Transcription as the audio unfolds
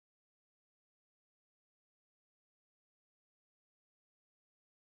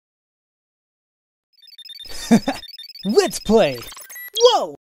Let's play!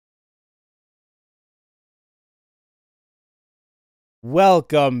 Whoa!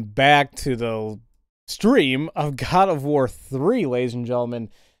 Welcome back to the stream of God of War 3, ladies and gentlemen.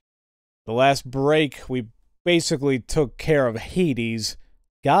 The last break, we basically took care of Hades,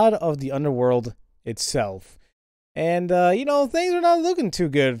 god of the underworld itself. And, you know, things are not looking too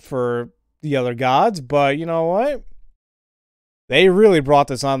good for the other gods, but you know what? They really brought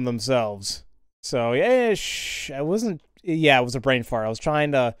this on themselves. So, yeah, it was a brain fart. I was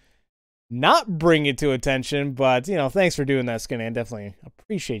trying to not bring it to attention, but, you know, thanks for doing that, Skinny. I definitely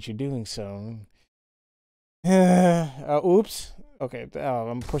appreciate you doing so. Oops. Okay,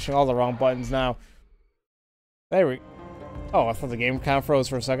 I'm pushing all the wrong buttons now. There we... Oh, I thought the game kind of froze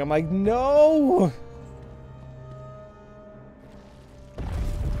for a second. I'm like, no!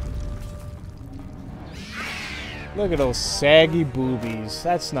 Look at those saggy boobies.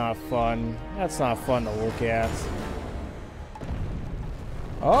 That's not fun. That's not fun to look at.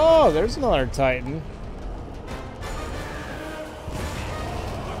 Oh, there's another Titan.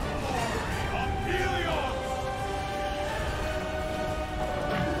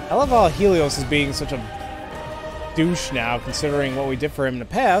 I love how Helios is being such a douche now, considering what we did for him in the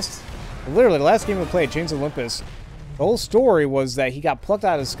past. Literally, the last game we played, Chains of Olympus, the whole story was that he got plucked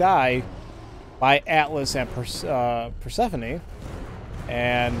out of the sky by Atlas and Persephone,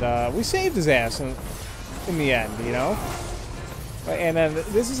 and we saved his ass in the end, you know? And then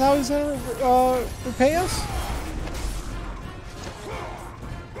this is how he's gonna repay us?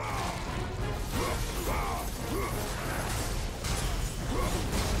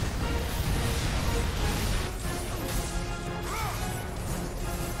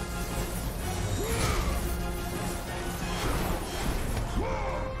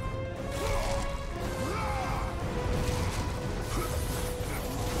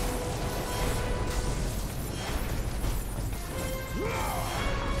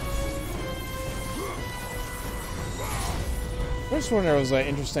 First one, there was an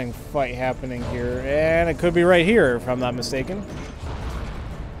interesting fight happening here, and it could be right here, if I'm not mistaken.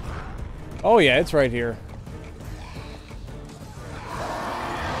 Oh yeah, it's right here.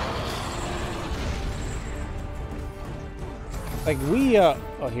 Like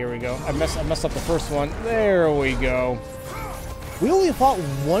oh, here we go. I messed up the first one. There we go. We only fought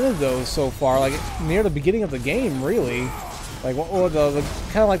one of those so far, like near the beginning of the game, really. Like, or the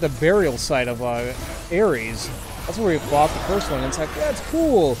kind of like the burial site of Ares. That's where we fought the first one. And it's like, that's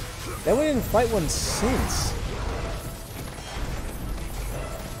cool. Then we didn't fight one since.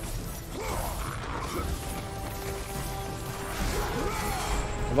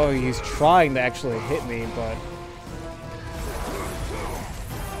 Although he's trying to actually hit me, but...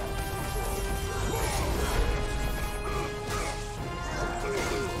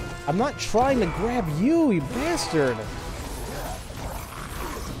 I'm not trying to grab you, you bastard!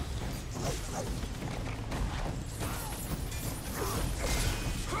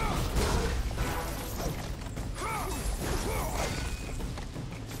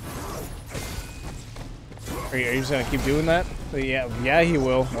 Are you just gonna keep doing that? Yeah, he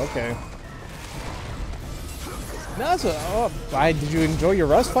will. Okay. No, that's did you enjoy your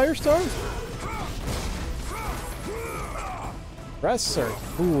rest, Firestar? Rests are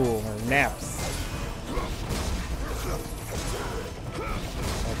cool, or naps.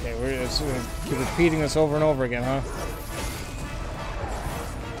 Okay, we're just gonna keep repeating this over and over again, huh?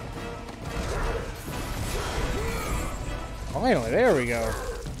 Finally, there we go.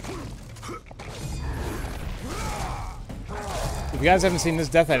 If you guys haven't seen this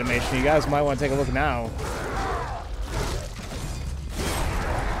death animation, you guys might want to take a look now.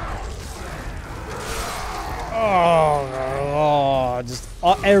 Oh, just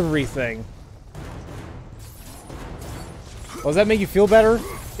everything. Well, does that make you feel better?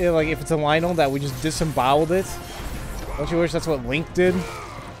 Like, if it's a Lionel that we just disemboweled it? Don't you wish that's what Link did?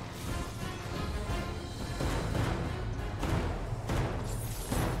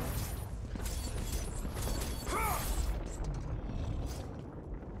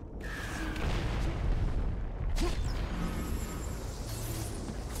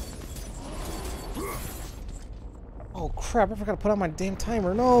 Oh crap, I forgot to put on my damn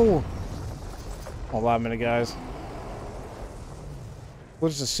timer, no! Hold on a minute, guys.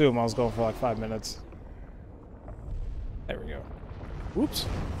 We'll just assume I was going for like 5 minutes. There we go. Oops.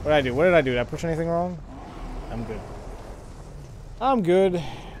 What did I do? What did I do? Did I push anything wrong? I'm good. I'm good.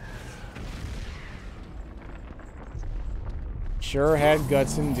 Sure had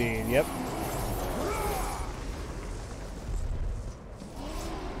guts indeed, yep.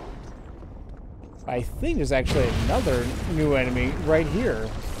 I think there's actually another new enemy right here.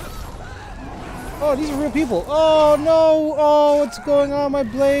 Oh, these are real people. Oh, no. Oh, what's going on? My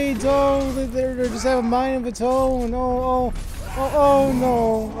blades. Oh, they're just have a mind of its own. Oh,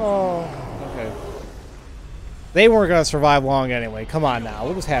 no. Oh, okay. They weren't going to survive long anyway. Come on now.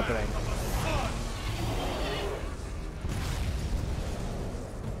 What was happening?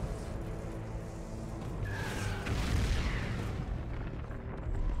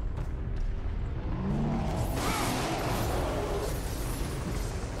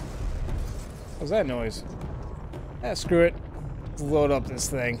 What's that noise? Ah, screw it. Let's load up this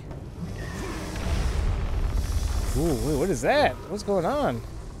thing. Ooh, wait, what is that? What's going on?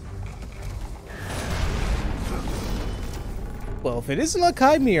 Well, if it isn't a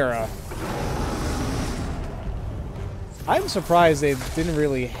chimera, I'm surprised they didn't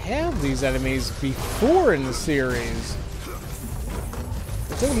really have these enemies before in the series.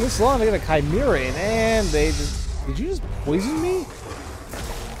 It took them this long to get a chimera in, and they just... Did you just poison me?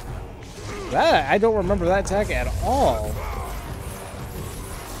 That, I don't remember that attack at all.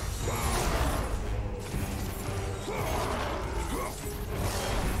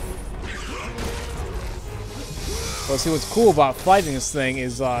 Well, see, what's cool about fighting this thing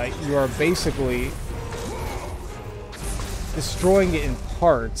is you are basically destroying it in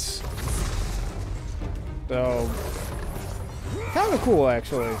parts. So, kind of cool,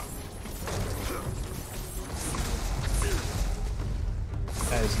 actually.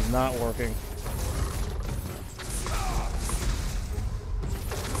 That is not working.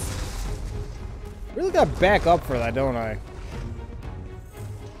 Really got to back up for that, don't I?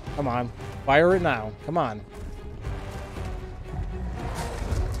 Come on. Fire it now. Come on.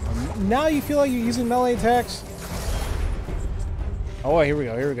 Now you feel like you're using melee attacks? Oh, here we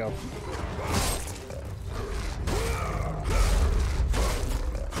go. Here we go.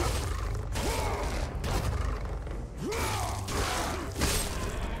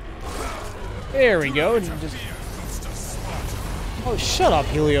 There we go. Just... Oh, shut up,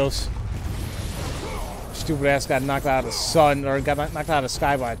 Helios. Stupid ass got knocked out of the sun, or got knocked out of the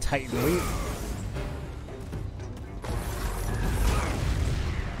sky by a Titan.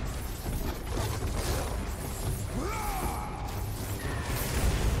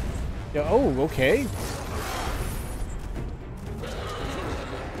 Yeah, oh, okay.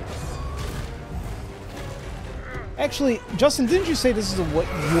 Actually, Justin, didn't you say this is what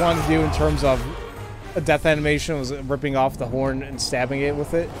you want to do in terms of a death animation, was ripping off the horn and stabbing it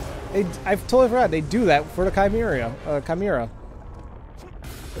with it? I've totally forgot. They do that for the Chimera.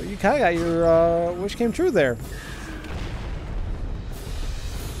 So you kind of got your wish came true there.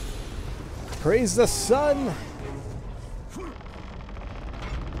 Praise the sun.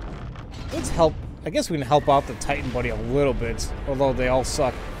 Let's help. I guess we can help out the Titan buddy a little bit, although they all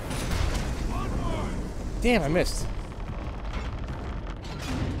suck. Damn, I missed.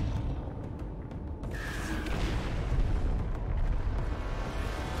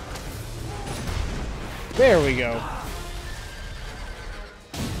 There we go.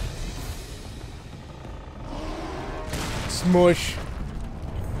 Smush.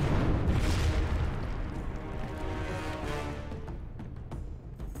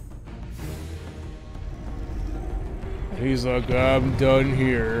 He's like, I'm done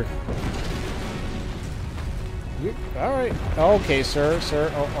here. Alright. Okay, sir.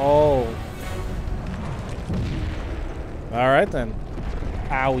 Oh. Alright then.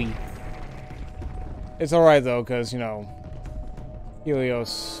 Owie. It's alright though, because, you know,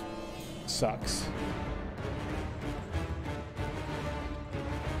 Helios sucks.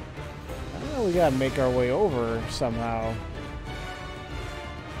 I know we gotta make our way over somehow.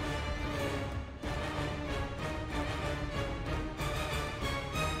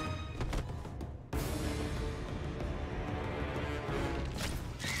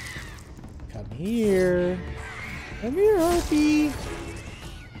 Come here. Come here, Harpy.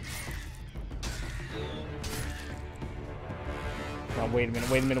 Oh, wait a minute.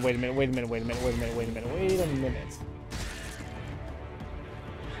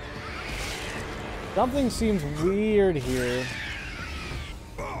 Something seems weird here.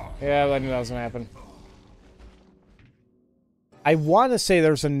 Yeah, I knew that was gonna happen. I want to say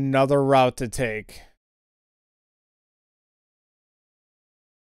there's another route to take.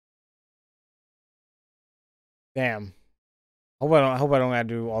 Damn. Hope I don't have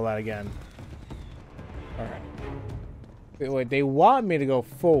to do all that again. All right. Wait, they want me to go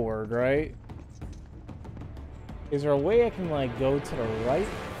forward, right? Is there a way I can, like, go to the right?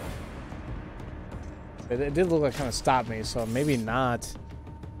 It did look like it kind of stopped me, so maybe not.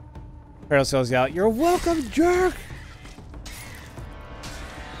 Kratos tells you out, "You're welcome, jerk!"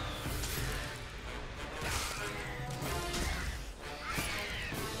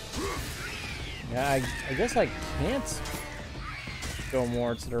 Yeah, I guess I can't go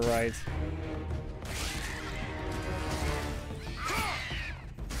more to the right.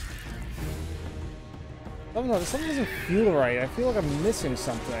 Oh no, something doesn't feel right. I feel like I'm missing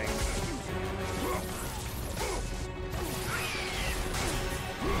something.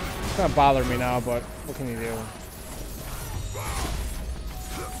 It's gonna bother me now, but what can you do?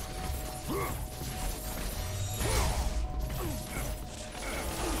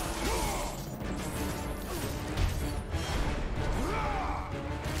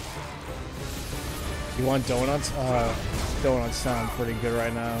 You want donuts? Donuts sound pretty good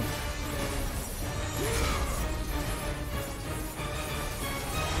right now.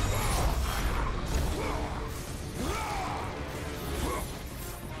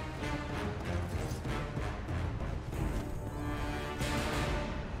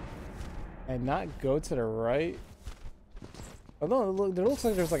 And not go to the right? Although there looks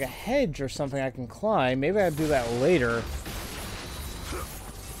like there's like a hedge or something I can climb. Maybe I'll do that later.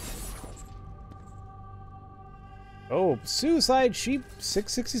 Oh, Suicide Sheep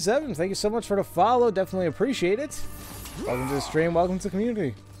 667. Thank you so much for the follow. Definitely appreciate it. Welcome to the stream. Welcome to the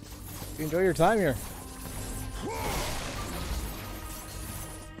community. Enjoy your time here.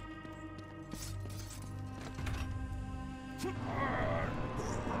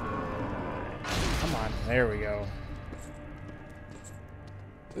 Come on. There we go.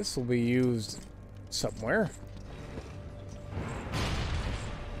 This will be used somewhere.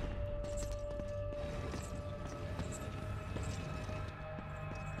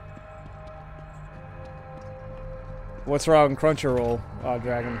 What's wrong, Crunchyroll,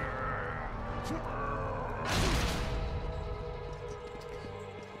 Dragon?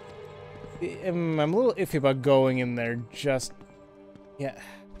 I'm a little iffy about going in there just... Yeah.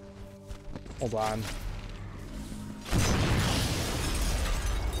 Hold on.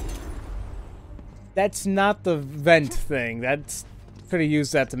 That's not the vent thing. That's... Could have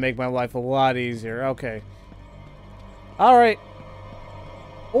used that to make my life a lot easier. Okay. Alright.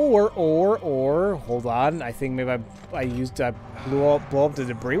 Or, hold on. I think maybe I blew up the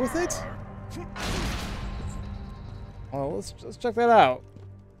debris with it? Oh, let's check that out.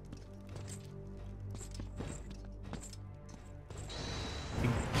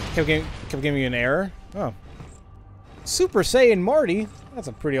 Kept giving me an error. Oh. Super Saiyan Marty. That's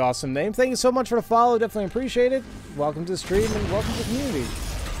a pretty awesome name. Thank you so much for the follow. Definitely appreciate it. Welcome to the stream and welcome to the community.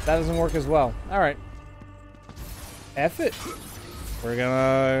 That doesn't work as well. Alright. F it. We're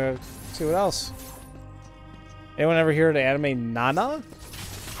gonna see what else. Anyone ever hear of the anime Nana?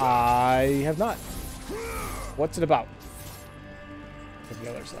 I have not. What's it about? To the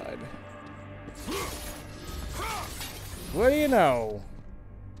other side. What do you know?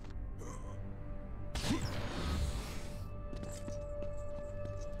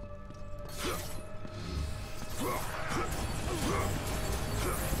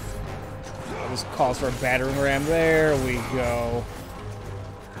 This calls for a battering ram. There we go.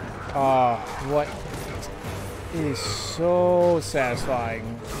 What? It is so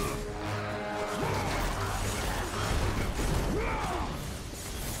satisfying.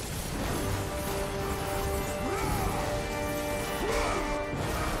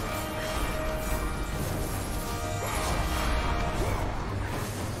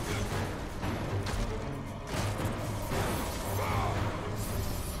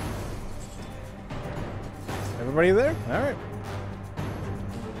 Everybody there? All right.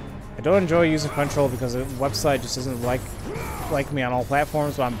 I don't enjoy using Control because the website just isn't like me on all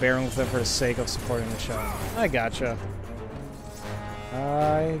platforms, but I'm bearing with it for the sake of supporting the show. I gotcha.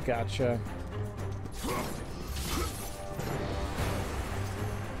 I gotcha.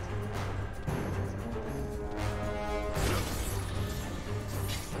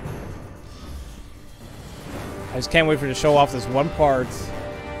 I just can't wait for you to show off this one part.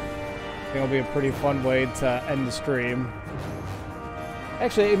 I think it'll be a pretty fun way to end the stream.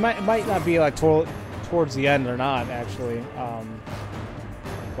 Actually, it might not be like towards the end or not, actually.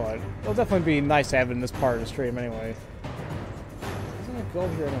 But it'll definitely be nice to have it in this part of the stream anyway. Doesn't it go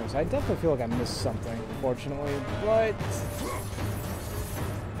here anyways? I definitely feel like I missed something, unfortunately, but...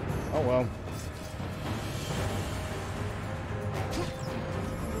 Oh well.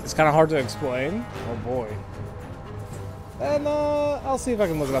 It's kind of hard to explain. Oh boy. And I'll see if I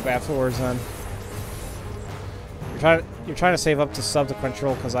can look it up afterwards then. You're trying to save up to sub to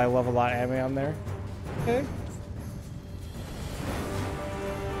Crunchyroll because I love a lot of anime on there. Okay.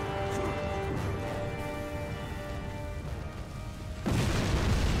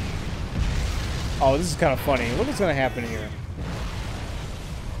 Oh, this is kind of funny. Look what's gonna happen here.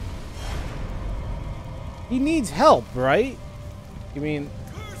 He needs help, right? You mean...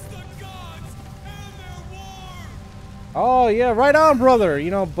 Oh, yeah, right on, brother.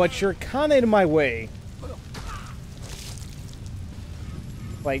 You know, but you're kind of in my way.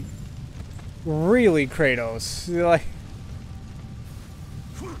 Like, really, Kratos. Like,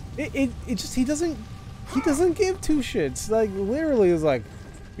 it just, he doesn't give two shits. Like, literally is like,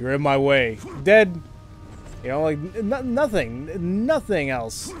 you're in my way. Dead. You know, like, nothing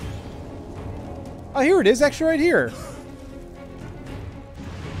else. Oh, here it is, actually right here.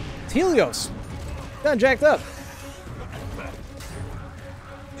 It's Helios. Done jacked up.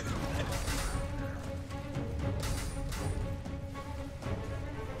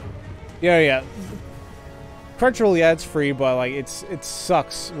 Yeah. Crunchyroll, yeah, it's free, but like it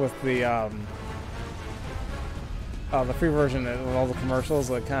sucks with the free version with all the commercials.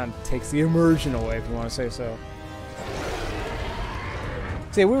 That kind of takes the immersion away, if you want to say so.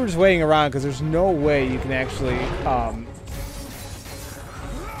 See, we were just waiting around because there's no way you can actually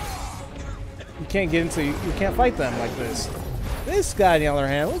you can't get into, you can't fight them like this. This guy, on the other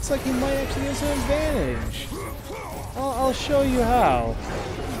hand, looks like he might actually have some advantage. I'll show you how.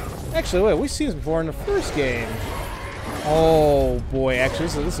 Actually, wait, we've seen this before in the first game. Oh boy, actually,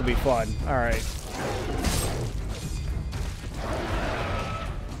 this will be fun. All right.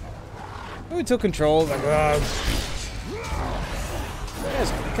 We took control. Like,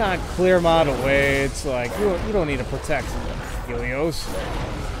 just kind of clear them out of the way. It's like you don't need to protect Helios.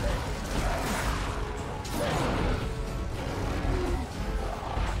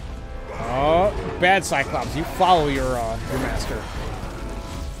 Oh, bad Cyclops. You follow your master.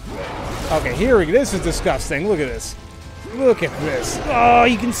 Okay, here we go. This is disgusting. Look at this. Look at this. Oh,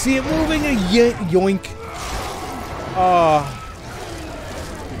 you can see it moving. Yoink. Oh.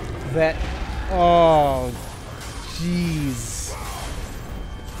 That. Oh. Jeez.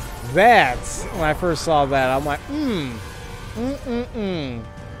 That's, when I first saw that, I'm like,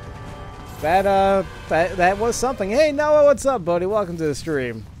 That was something. Hey, Noah, what's up, buddy? Welcome to the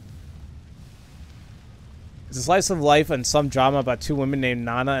stream. It's a slice of life and some drama about two women named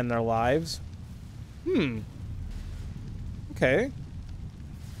Nana and their lives. Okay.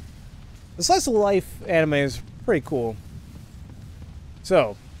 The slice of life anime is pretty cool.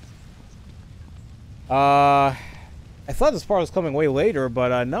 So, I thought this part was coming way later,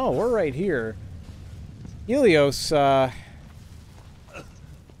 but no, we're right here. Helios, what's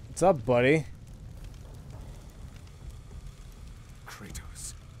up, buddy?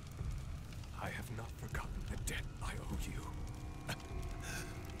 Kratos, I have not forgotten the debt I owe you.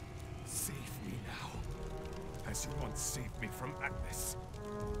 Save me now, as you once saved me from Atlas.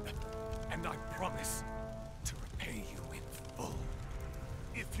 And I promise to repay you in full.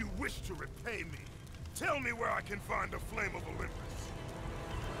 If you wish to repay me, tell me where I can find the flame of Olympus.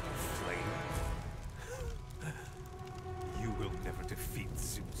 Flame. You will never defeat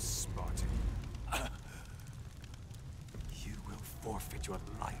Zeus, Spartan. You will forfeit your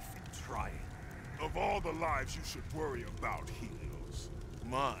life in trying. Of all the lives you should worry about, Helios,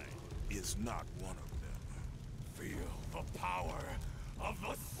 mine is not one of them. Feel the power of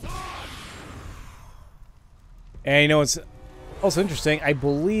the sun! And you know what's also interesting? I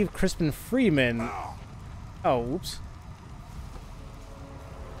believe Crispin Freeman... Oh, oops.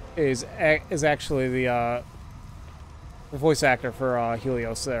 Is actually the voice actor for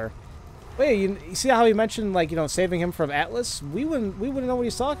Helios there. Wait, you see how he mentioned, like, you know, saving him from Atlas? We wouldn't know what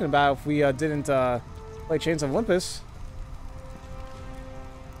he's talking about if we didn't play Chains of Olympus.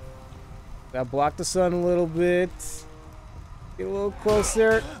 Gotta block the sun a little bit. Get a little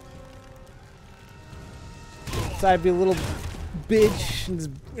closer. Try to be a little bitch. And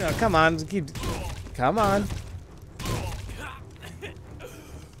just, you know, come on, just keep. Come on.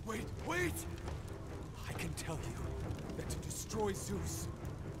 Wait! I can tell you that to destroy Zeus,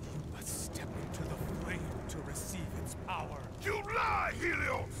 you must step into the flame to receive its power. You lie,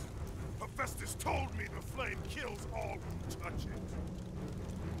 Helios! Hephaestus told me the flame kills all who touch it.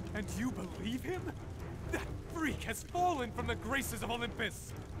 And you believe him? That freak has fallen from the graces of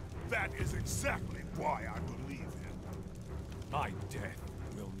Olympus! That is exactly why I believe him. My death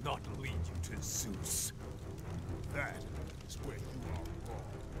will not lead you to Zeus. That is where you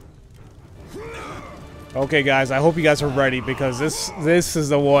are wrong. Okay, guys, I hope you guys are ready because this is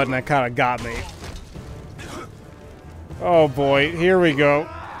the one that kind of got me. Oh boy, here we go.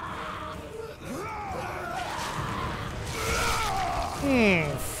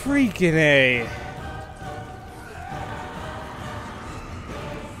 Freaking A.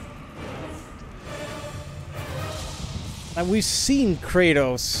 And we've seen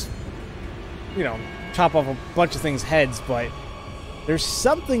Kratos, you know, chop off a bunch of things' heads, but there's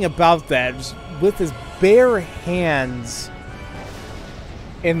something about that, just with his bare hands,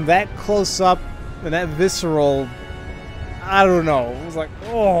 and that close up, and that visceral I don't know. It was like,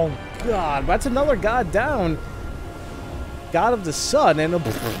 oh god, that's another god down. God of the sun, and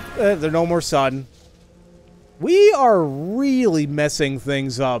there's no more sun. We are really messing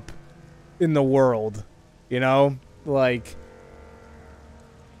things up in the world, you know? Like,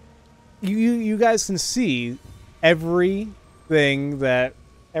 you guys can see everything that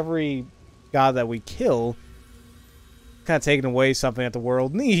every god that we kill kind of taking away something that the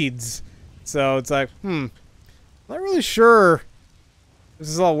world needs. So it's like, not really sure this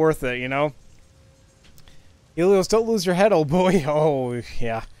is all worth it, you know? Helios, don't lose your head, old boy. Oh,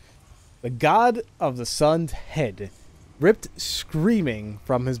 yeah. The god of the sun's head ripped screaming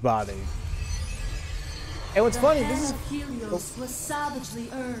from his body. And what's funny, this is... Helios was savagely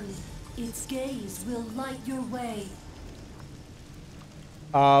earned. Its gaze will light your way.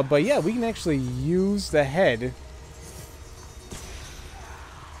 But yeah, we can actually use the head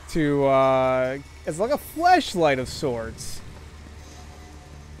to, it's like a flashlight of sorts.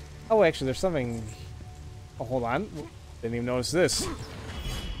 Oh, actually, there's something... Oh, hold on. Didn't even notice this.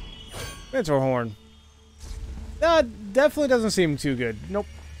 Minotaur horn. That definitely doesn't seem too good. Nope.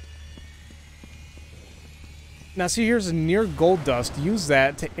 Now, see, here's a near gold dust. Use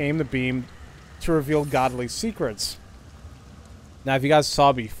that to aim the beam to reveal godly secrets. Now, if you guys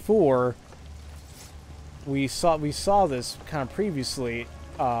saw before, we saw this kind of previously,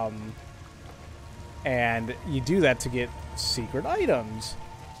 and you do that to get secret items.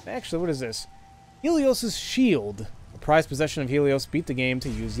 Actually, what is this? Helios' shield. A prized possession of Helios. Beat the game to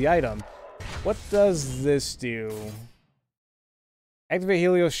use the item. What does this do? Activate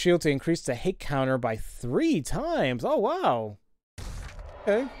Helios' shield to increase the hit counter by 3 times. Oh, wow.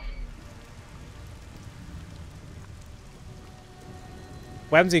 Okay.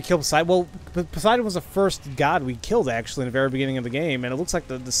 What happens if you kill Poseidon? Well, Poseidon was the first god we killed, actually, in the very beginning of the game. And it looks like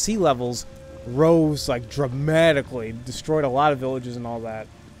the sea levels rose, like, dramatically. Destroyed a lot of villages and all that.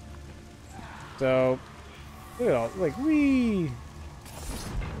 So, look at all, like, wee.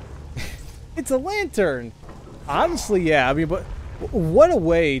 It's a lantern. Honestly, yeah. I mean, but what a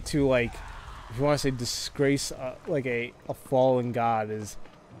way to, like, if you want to say disgrace, like a fallen god, is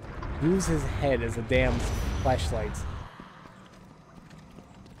use his head as a damn flashlight.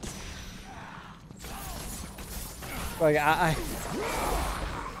 Like, I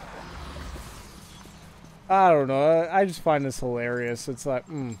don't know. I just find this hilarious. It's like,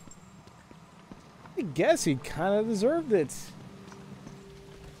 I guess he kind of deserved it.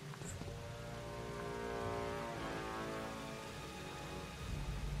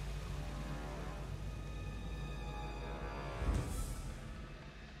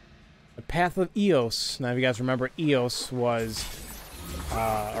 The Path of Eos. Now, if you guys remember, Eos was,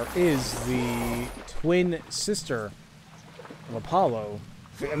 or is the twin sister of Apollo.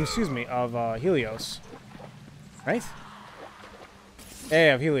 Excuse me, of Helios. Right?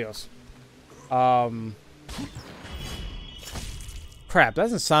 Yeah, of Helios. Crap, that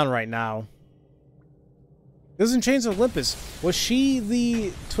doesn't sound right now. This is in Chains of Olympus. Was she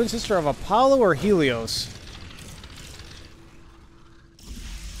the twin sister of Apollo or Helios?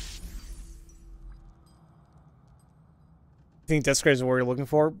 I think Desecrator is the word you're looking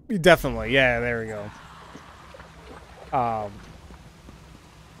for? Definitely, yeah, there we go.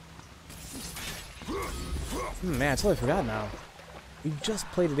 Man, I totally forgot now. We just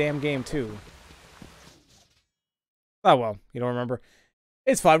played a damn game, too. Oh, well, you don't remember.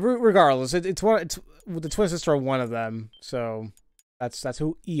 It's fine, regardless. It's the twin sister of one of them, so that's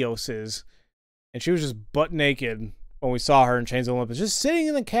who Eos is. And she was just butt naked when we saw her in Chains of Olympus, just sitting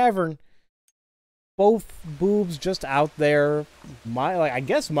in the cavern. Both boobs just out there, I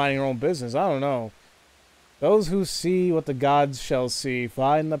guess minding her own business. I don't know. Those who see what the gods shall see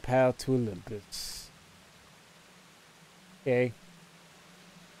find the path to Olympus. Okay.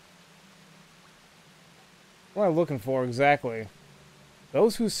 What am I looking for exactly?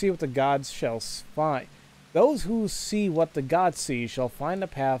 Those who see what the gods shall find. Those who see what the gods see shall find the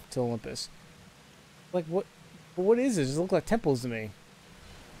path to Olympus. Like, what is this? It look like temples to me.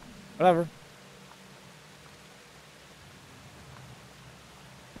 Whatever.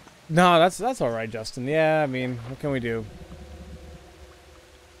 No, that's alright, Justin. Yeah, I mean, what can we do?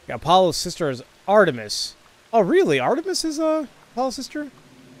 Yeah, Apollo's sister is Artemis. Oh, really? Artemis is Apollo's sister?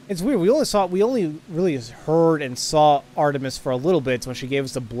 It's weird. We only really heard and saw Artemis for a little bit when she gave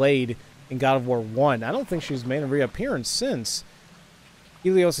us the blade in God of War 1. I don't think she's made a reappearance since.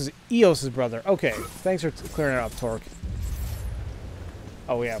 Helios is Eos' brother. Okay, thanks for clearing it up, Torque.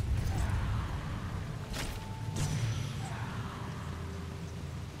 Oh, yeah.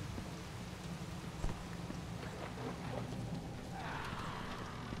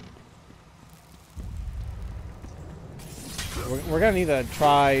 we're gonna need to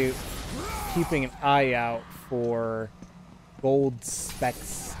try keeping an eye out for gold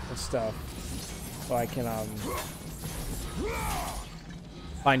specks and stuff, so I can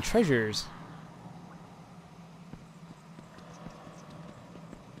find treasures.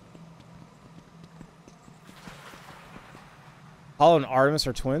 Apollo and Artemis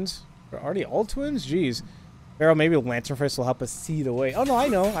are twins. They're already all twins. Jeez. Pharaoh, maybe a lanternfish will help us see the way. Oh no, I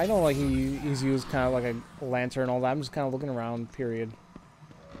know. Like he's used kind of like a lantern and all that. I'm just kind of looking around. Period.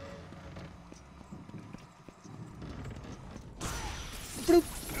 Bloop.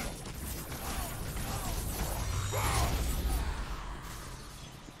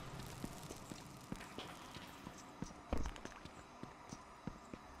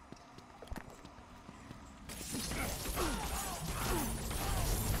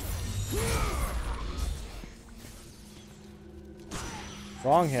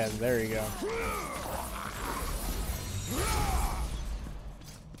 Wrong head. There you go.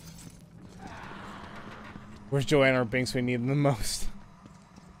 Where's Joanna or Binks we need them the most?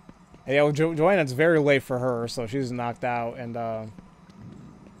 Yeah, well, Joanna's very late for her, so she's knocked out, and I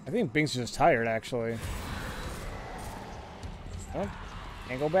think Binks is just tired, actually. Oh,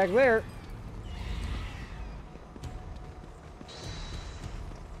 can't go back there.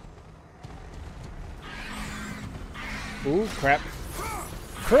 Ooh, crap.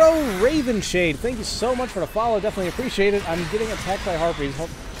 Crow Ravenshade, thank you so much for the follow. Definitely appreciate it. I'm getting attacked by harpies.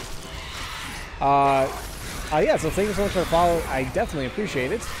 Yeah, so thank you so much for the follow. I definitely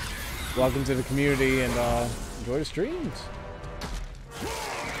appreciate it. Welcome to the community, and enjoy the streams.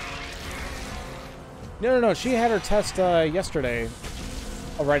 No. She had her test yesterday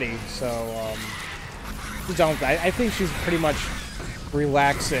already, so she's done with that. I think she's pretty much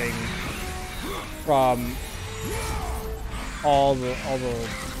relaxing from all the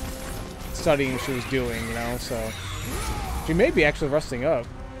studying she was doing, you know, so she may be actually resting up.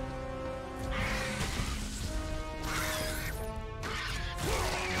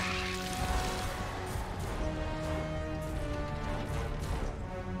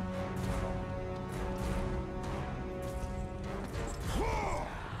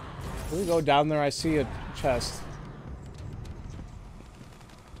 We go down there, I see a chest.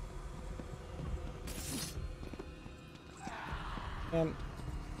 And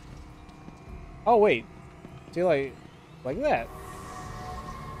oh wait, see, like that.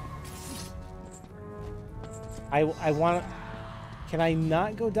 I want. Can I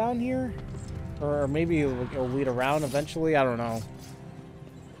not go down here, or maybe it'll lead around eventually? I don't know.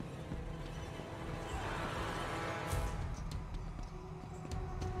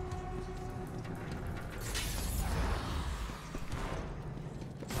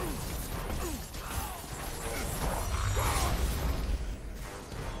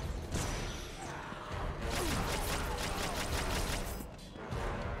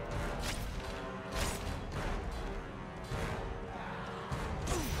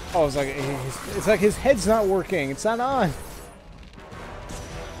 Oh, it's like his head's not working. It's not on.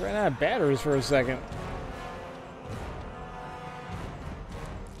 Ran out of batteries for a second.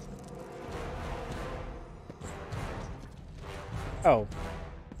 Oh,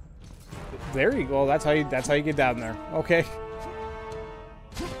 there you go. That's how you get down there. Okay.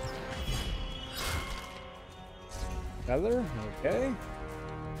 Feather. Okay.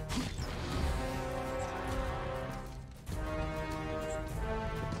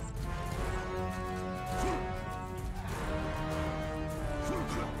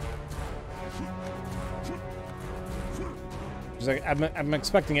 Like, I'm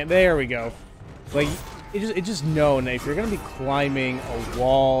expecting it. There we go. Like, it just known if you're gonna be climbing a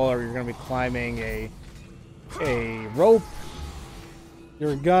wall or you're gonna be climbing a rope,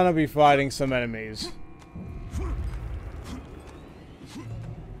 you're gonna be fighting some enemies.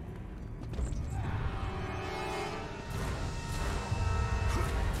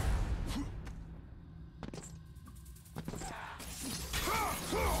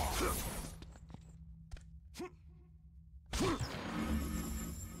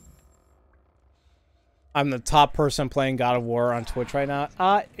 I'm the top person playing God of War on Twitch right now.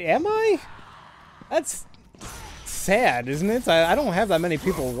 Am I? That's sad, isn't it? I don't have that many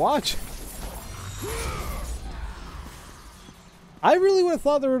people watch. I really would have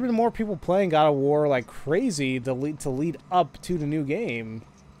thought there would have been more people playing God of War like crazy to lead up to the new game.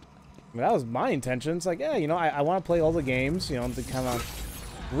 I mean, that was my intention. It's like, yeah, you know, I want to play all the games, you know, to kind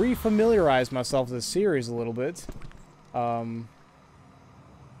of refamiliarize myself with the series a little bit.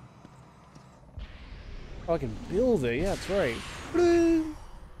 Oh, I can build it. Yeah, that's right.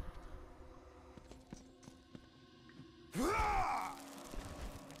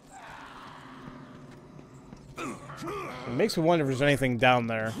 makes me wonder if there's anything down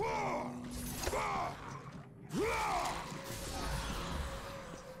there.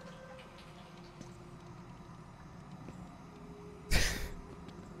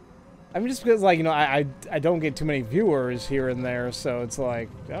 I mean, just because, like, you know, I don't get too many viewers here and there, so it's like,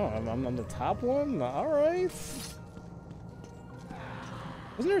 oh, I'm the top one? All right.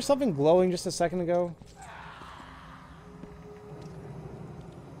 Wasn't there something glowing just a second ago?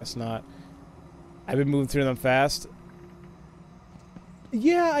 That's not. I've been moving through them fast.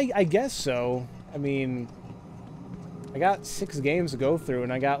 Yeah, I guess so. I mean, I got 6 games to go through,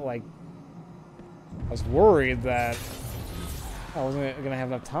 and I got, like, I was worried that I wasn't gonna have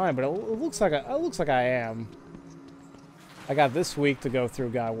enough time, but it looks like I am. I got this week to go through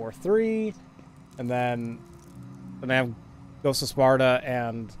God of War 3, and then I have Ghost of Sparta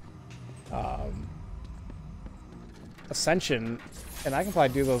and Ascension, and I can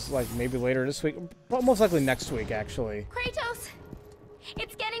probably do those like maybe later this week, but most likely next week actually. Kratos,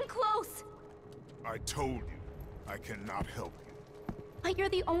 it's getting close. I told you, I cannot help you. But you're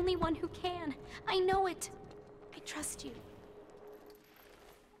the only one who can. I know it. I trust you.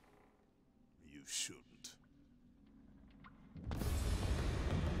 You shouldn't.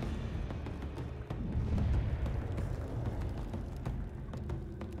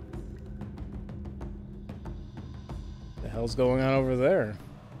 The hell's going on over there?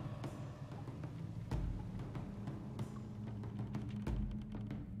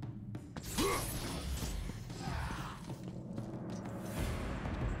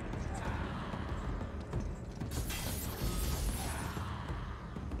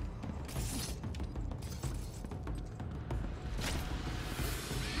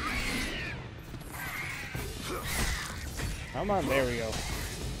 Come on, there we go.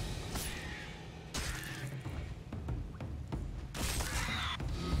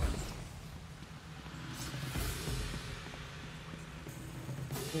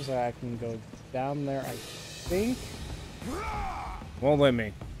 Seems like I can go down there, I think. Won't let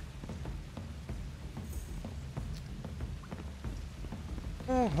me.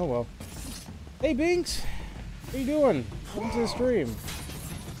 Oh well. Hey, Binks! What are you doing? Welcome to the stream.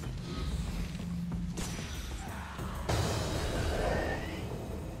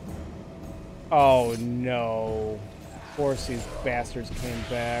 Oh no. Of course these bastards came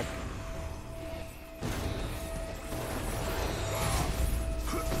back.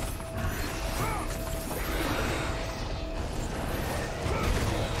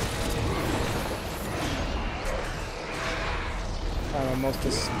 Most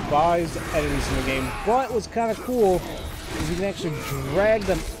despised enemies in the game, but what's kind of cool is you can actually drag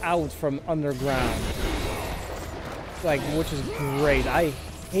them out from underground, like, which is great. I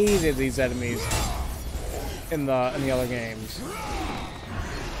hated these enemies in the other games.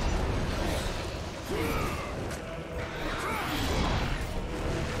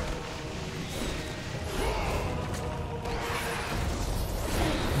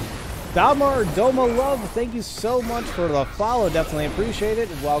 Doma Love, thank you so much for the follow. Definitely appreciate it.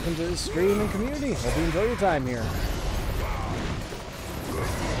 Welcome to the stream and community. Hope you enjoy your time here.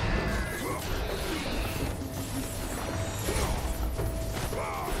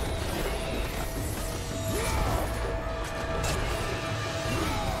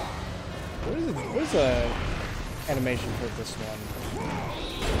 What is the animation for this one?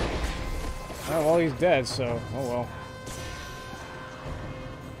 Oh, well, he's dead, so oh well.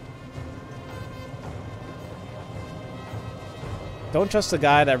 Don't trust the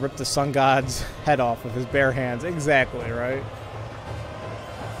guy that ripped the sun god's head off with his bare hands. Exactly, right?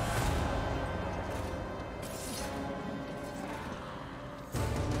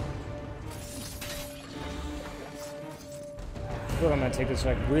 I feel like I'm gonna take this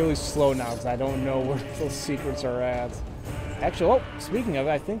like really slow now because I don't know where those secrets are at. Actually, oh, speaking of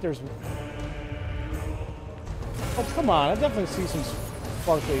it, I think there's... Oh, come on. I definitely see some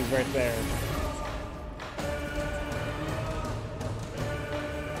sparklies right there.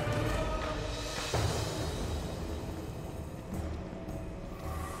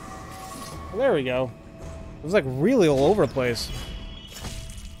 There we go. It was like really all over the place.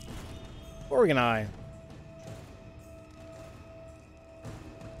 Oregon Eye.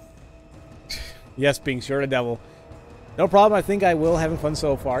 Yes, being sure the devil. No problem. I think I will. Having fun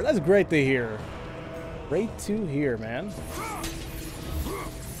so far. That's great to hear. Great to hear, man.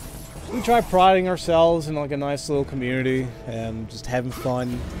 We try priding ourselves in like a nice little community and just having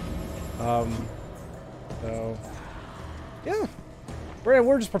fun. So yeah.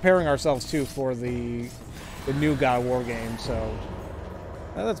 We're just preparing ourselves too for the new God of War game, so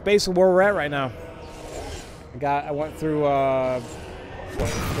that's basically where we're at right now. I went through what,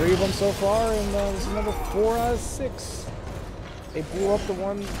 3 of them so far, and there's another 4 out of 6. They blew up the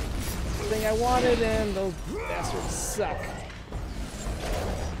one thing I wanted, and those bastards suck.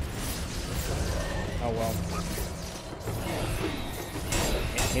 Oh well.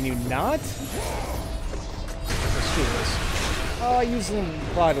 Can you not? Let's do this. Oh, I used them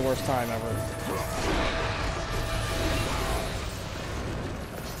probably the worst time ever.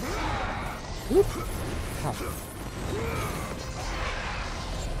 Whoop. Ow.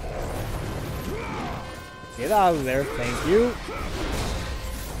 Get out of there, thank you.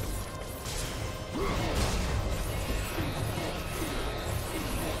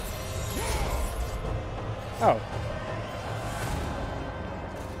 Oh.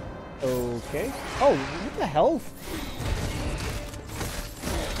 Okay. Oh, what the hell?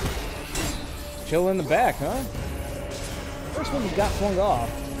 Chill in the back, huh? First one got flung off.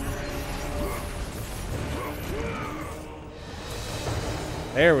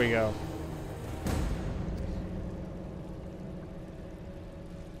 There we go.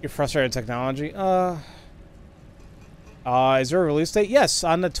 You're frustrated with technology? Is there a release date? Yes,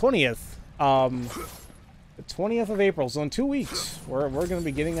 on the 20th. The 20th of April, so in 2 weeks. We're gonna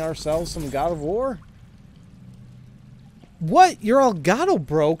be getting ourselves some God of War. What? Your Elgato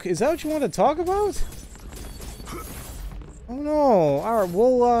broke? Is that what you want to talk about? Oh no. Alright,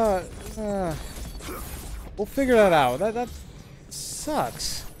 we'll figure that out. That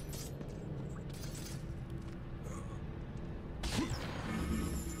sucks.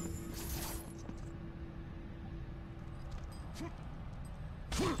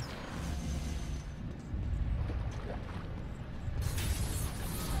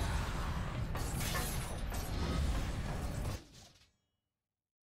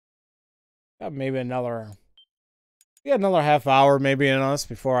 Got maybe another half hour maybe in us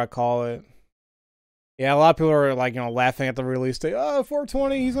before I call it. Yeah, a lot of people are like, you know, laughing at the release date. Oh,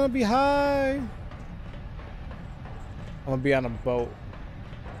 420, he's gonna be high. I'm gonna be on a boat.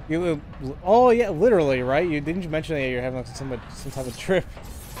 Oh yeah, literally, right? Didn't you mention that you're having like some type of trip?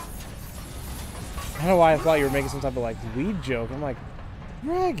 I don't know why I thought you were making some type of like weed joke. I'm like,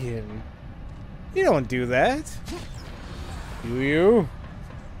 Dragon, you don't do that. Do you?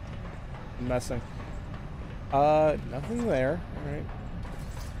 I'm messing. Nothing there. Alright.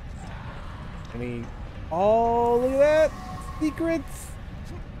 Any... Oh, look at that! Secrets!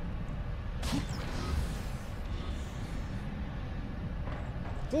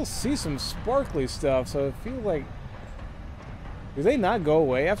 Still see some sparkly stuff, so it feels like... Do they not go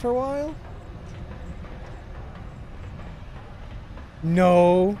away after a while?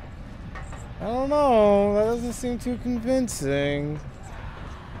 No! I don't know. That doesn't seem too convincing.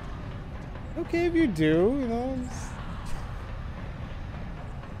 Okay, if you do, you know.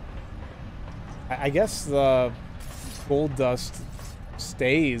 I guess the gold dust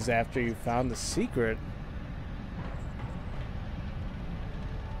stays after you found the secret.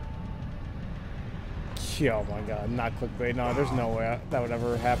 Oh my god, not clickbait. No, there's no way that would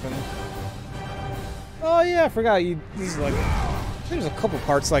ever happen. Oh yeah, I forgot. These like, there's a couple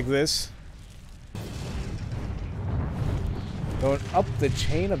parts like this. Going up the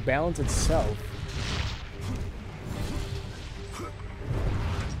chain of balance itself.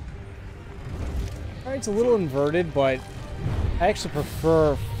 Alright, it's a little inverted, but I actually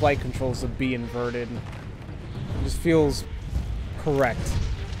prefer flight controls to be inverted. It just feels correct.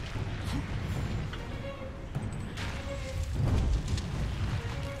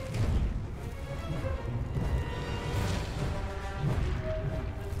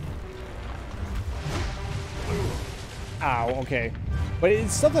 Ow, okay. But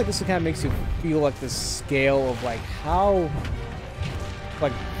it's stuff like this that kind of makes you feel like the scale of like how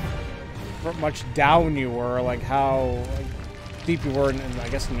like much down you were, like how like, deep you were in I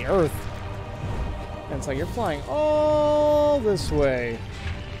guess in the earth. And it's like you're flying all this way.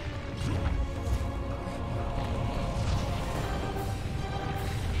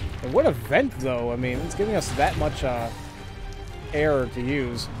 And what a vent though, I mean, it's giving us that much air to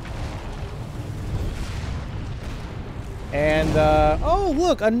use. And, oh,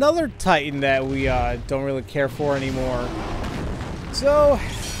 look, another Titan that we, don't really care for anymore. So,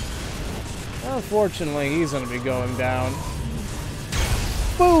 unfortunately, he's gonna be going down.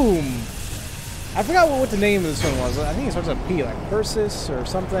 Boom! I forgot what the name of this one was. I think it starts with P, like Persis or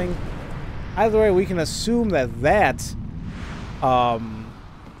something. Either way, we can assume that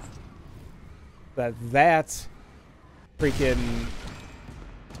freaking,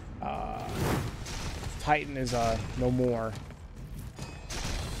 Titan is no more.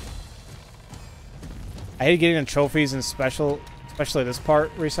 I hate getting the trophies and especially this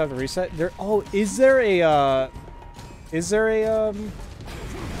part. Reset the reset. There. Oh, is there a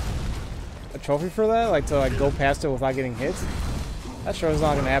trophy for that? Like to like go past it without getting hit? That sure is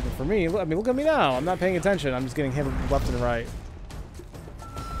not going to happen for me. I mean, look at me now. I'm not paying attention. I'm just getting hit left and right.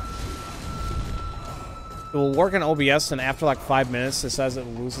 It will work in OBS, and after like 5 minutes, it says it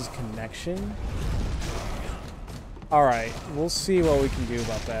loses connection. Alright, we'll see what we can do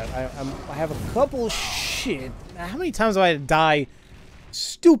about that. I have a couple of shit. How many times have I had to die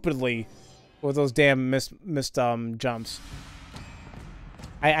stupidly with those damn missed jumps?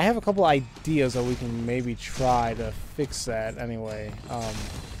 I have a couple ideas that we can maybe try to fix that anyway.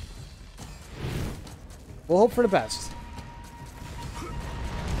 We'll hope for the best.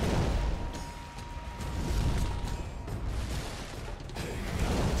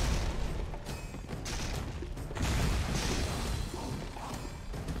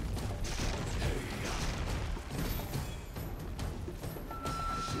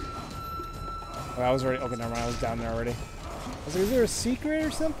 Oh, I was already... Okay, never mind. I was down there already. I was like, is there a secret or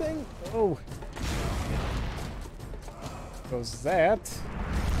something? Oh. Goes that.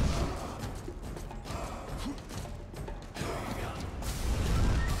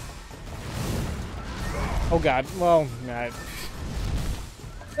 Oh god. Well, nah.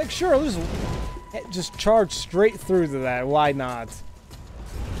 Like, sure, I'll just charge straight through to that. Why not?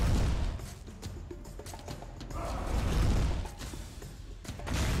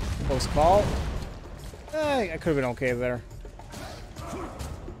 Close call. I could have been okay there.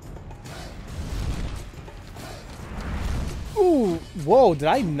 Ooh, whoa, did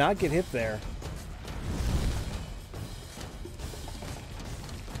I not get hit there?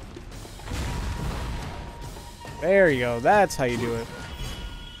 There you go, that's how you do it.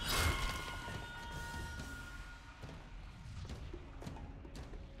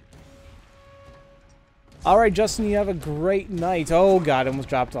 Alright, Justin, you have a great night. Oh god, I almost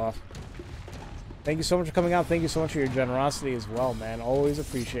dropped off. Thank you so much for coming out. Thank you so much for your generosity as well, man. Always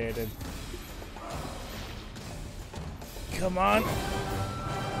appreciated. Come on.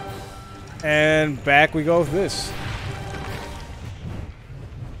 And back we go with this.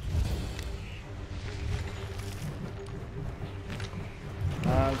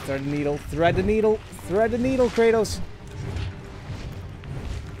 Thread the needle. Thread the needle. Thread the needle, Kratos.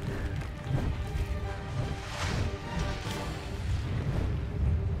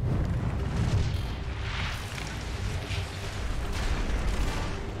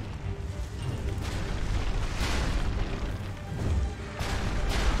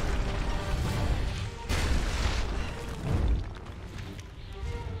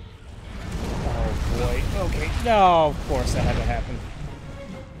 No, of course that had to happen.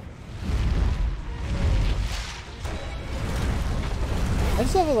 I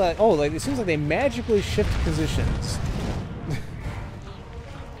just love it like, oh, like it seems like they magically shift positions.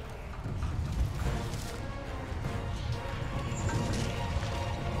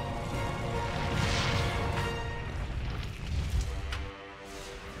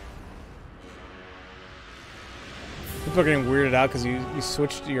 People are getting weirded out because you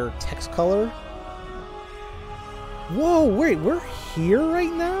switched your text color. Whoa, wait, we're here right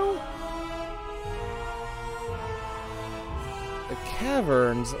now? The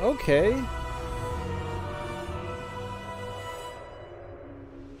caverns, okay.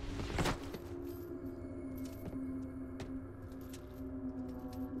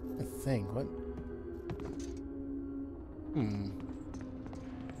 A thing, what?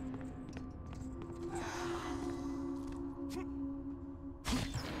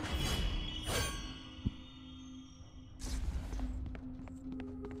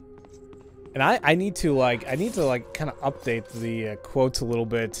 And I need to like kind of update the quotes a little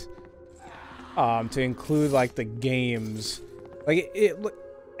bit to include like the games. Like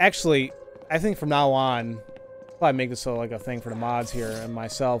actually, I think from now on, I'll probably make this like a thing for the mods here and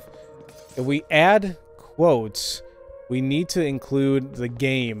myself. If we add quotes, we need to include the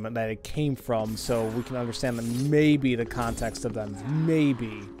game that it came from so we can understand maybe the context of them.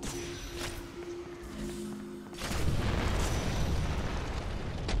 Maybe.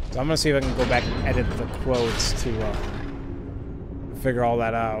 So I'm gonna see if I can go back and edit the quotes to figure all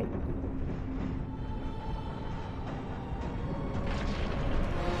that out.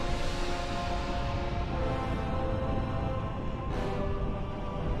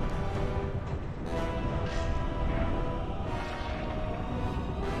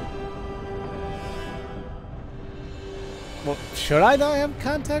 Well, should I not have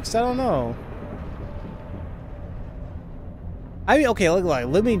context? I don't know. I mean, okay,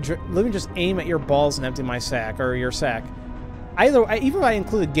 let me just aim at your balls and empty my sack, or your sack. Even if I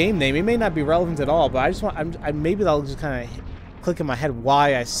include a game name, it may not be relevant at all. But I just want, maybe that'll just kind of click in my head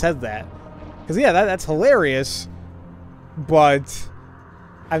why I said that. Because yeah, that's hilarious. But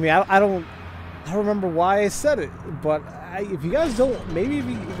I mean, I don't remember why I said it. But if you guys don't, maybe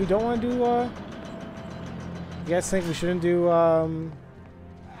if we don't want to do, you guys think we shouldn't do,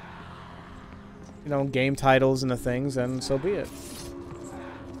 you know, game titles and the things, then so be it.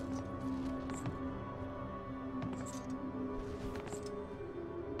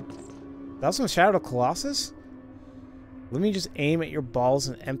 That was from Shadow of the Colossus? Let me just aim at your balls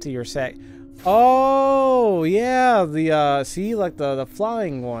and empty your sack. Oh, yeah, the, see, like the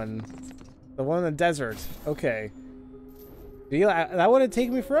flying one. The one in the desert. Okay. Yeah, that would have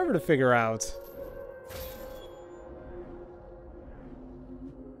taken me forever to figure out.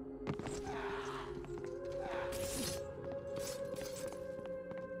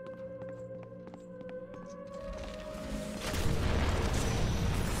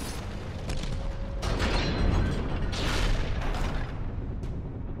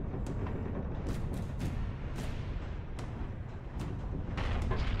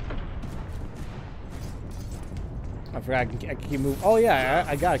 I forgot I can keep moving. Oh yeah,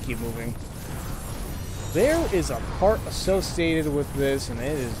 I gotta keep moving. There is a part associated with this, and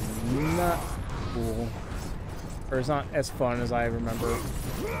it is not cool. Or it's not as fun as I remember.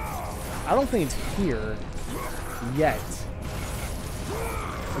 I don't think it's here yet.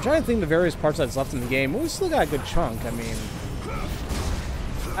 I'm trying to think of the various parts that's left in the game. We still got a good chunk. I mean,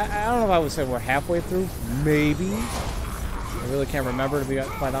 I don't know if I would say we're halfway through. Maybe. I really can't remember, to be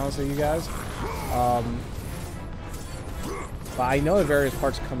quite honest with you guys. But I know the various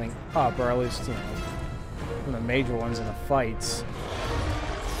parts coming up, or at least, you know, from the major ones in the fights.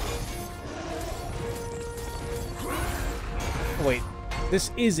 Oh, wait,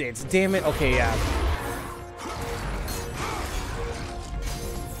 this is it. Damn it. Okay, yeah.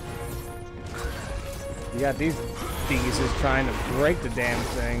 You got these beasts trying to break the damn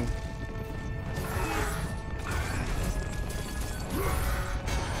thing.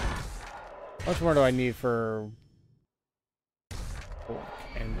 How much more do I need for...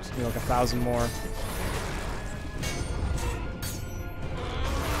 And just need like 1,000 more.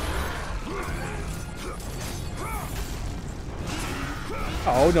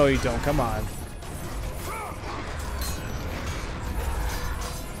 Oh, no you don't. Come on.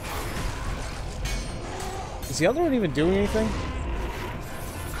 Is the other one even doing anything?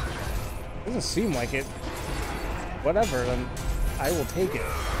 Doesn't seem like it. Whatever, then I will take it.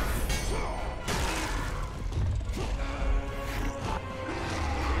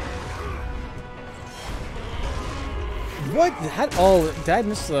 What? Oh, did I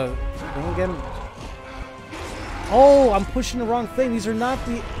miss the thing again? Oh, I'm pushing the wrong thing. These are not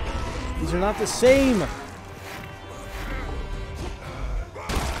the same.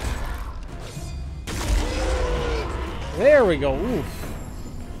 There we go. Oof.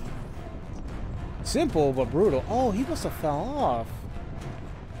 Simple but brutal. Oh, he must have fell off.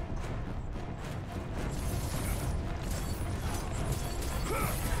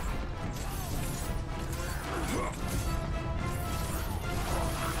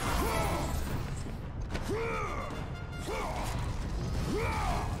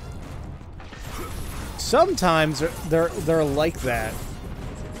 Sometimes they're like that.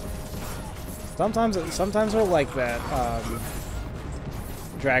 Sometimes they're like that.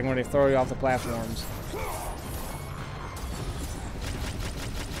 Dragon, where they throw you off the platforms.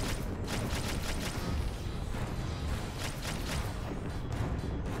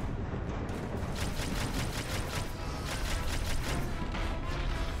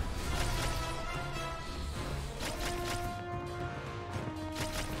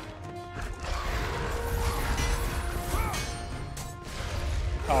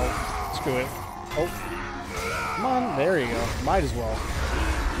 Oh, screw it. Oh, come on, there you go. Might as well.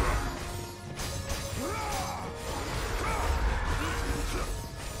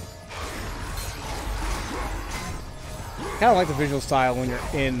 Kind of like the visual style when you're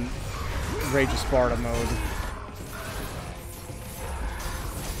in Rage of Sparta mode.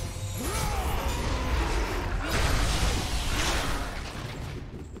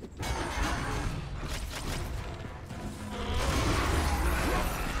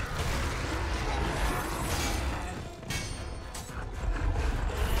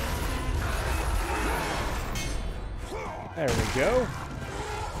 There we go.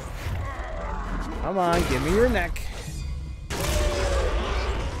 Come on, give me your neck.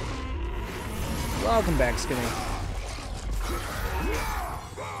 Welcome back, Skinny.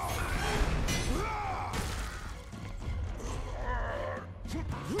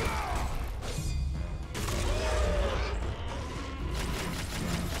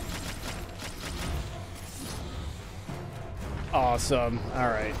 Awesome.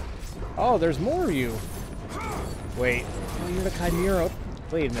 Alright. Oh, there's more of you. Wait. Oh, you're the Chimera.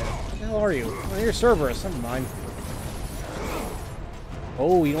 Wait a minute. What the hell are you? Oh, you're Cerberus. Never mind.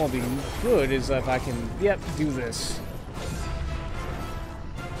 Oh, you know what would be good is if I can, yep, do this.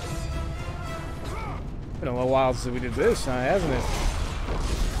 Been a little while since we did this, hasn't it?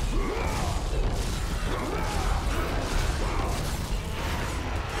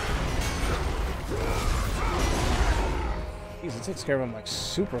 Jeez, it takes care of him like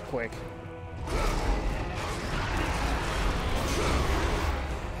super quick.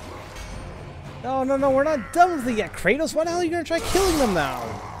 No, no, no, we're not done with it yet, Kratos. Why the hell are you gonna try killing them now?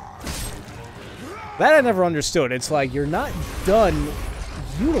 That I never understood. It's like, you're not done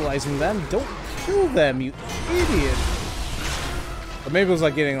utilizing them. Don't kill them, you idiot. But maybe it was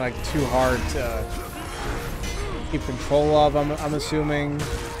like getting like too hard to keep control of, I'm assuming.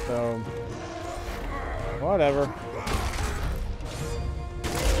 So, whatever.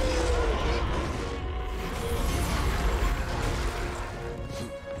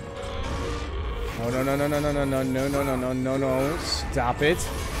 No, no, no, no, no, no, no, no, no, no, no, no, no, stop it.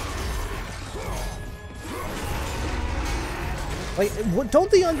 Like, what, don't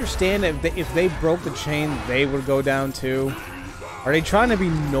they understand that if they broke the chain, they would go down too? Are they trying to be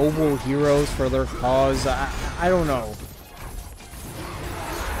noble heroes for their cause? I don't know.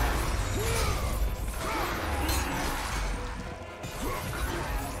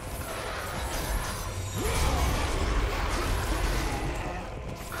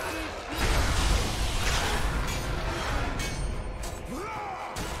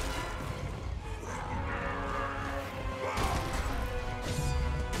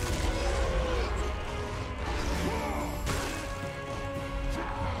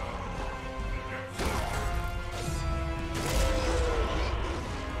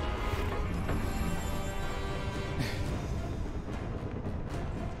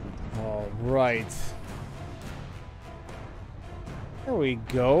 Right. There we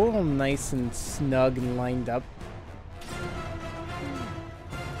go. All nice and snug and lined up.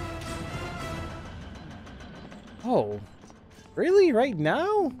 Oh. Really? Right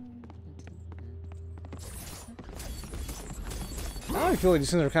now? Now I feel like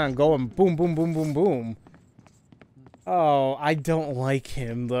these things are kind of going boom, boom, boom, boom, boom. Oh, I don't like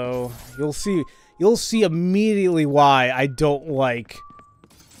him, though. You'll see immediately why I don't like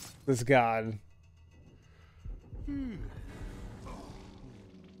this god.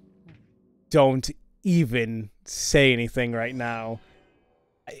 Don't even say anything right now.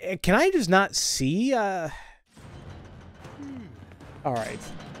 Can I just not see? Alright.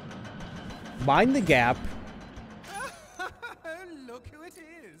 Mind the gap. Look who it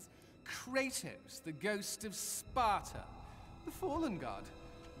is. Kratos, the ghost of Sparta. The fallen god.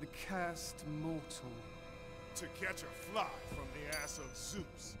 The cursed mortal. To catch a fly from the ass of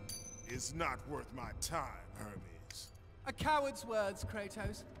Zeus is not worth my time, Hermes. A coward's words,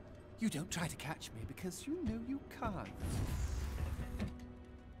 Kratos. You don't try to catch me because you know you can't.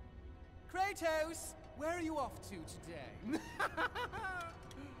 Kratos, where are you off to today?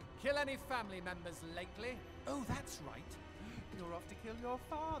 Kill any family members lately? Oh, that's right. You're off to kill your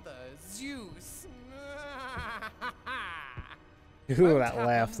father, Zeus. Ooh, that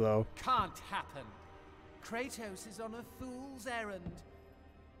laugh, though. Can't happen. Kratos is on a fool's errand.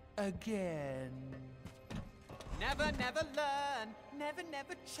 Again. Never, never learn. Never,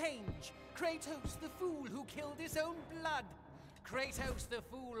 never change. Kratos the fool who killed his own blood. Kratos the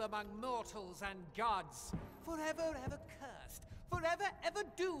fool among mortals and gods. Forever, ever cursed. Forever, ever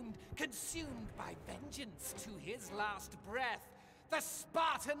doomed. Consumed by vengeance to his last breath. The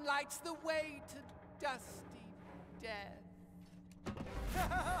Spartan lights the way to dusty death.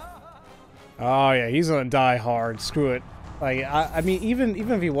 Oh yeah, he's gonna die hard. Screw it. Like I mean, even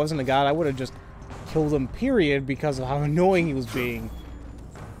if he wasn't a god, I would have just killed him. Period, because of how annoying he was being.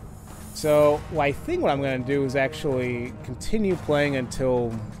 So, well, I think what I'm gonna do is actually continue playing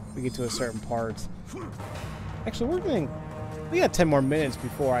until we get to a certain part. Actually, we got 10 more minutes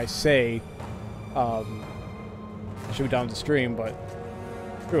before I say I should be done with the stream, but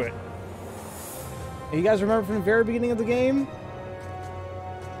screw it. And you guys remember from the very beginning of the game?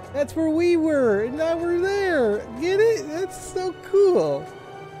 That's where we were, and now we're there. Get it? That's so cool.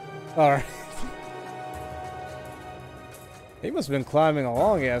 Alright. He must have been climbing a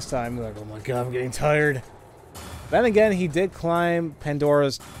long ass time. Like, oh my god, I'm getting tired. Then again, he did climb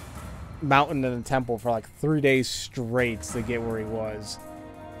Pandora's mountain in the temple for like 3 days straight to get where he was.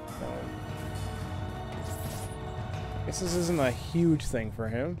 So, I guess this isn't a huge thing for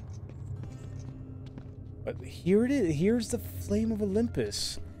him. But here it is. Here's the flame of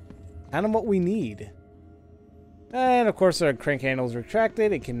Olympus. Kind of what we need. And of course, our crank handle is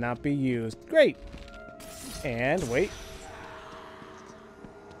retracted. It cannot be used. Great. And wait.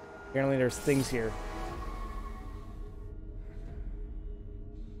 Apparently, there's things here.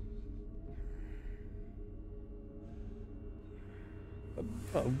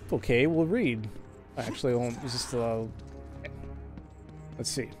 Oh, okay, we'll read. Actually, it's just let's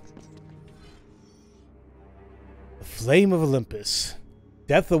see. The flame of Olympus.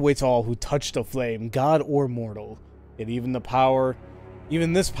 Death awaits all who touch the flame, god or mortal. Yet even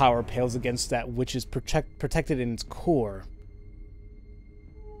this power pales against that which is protected in its core.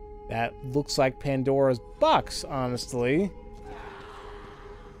 That looks like Pandora's box, honestly.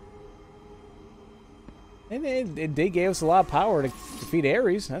 And they gave us a lot of power to defeat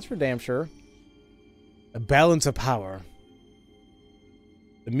Ares, that's for damn sure. A balance of power.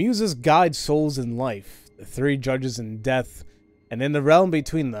 The muses guide souls in life, the three judges in death, and in the realm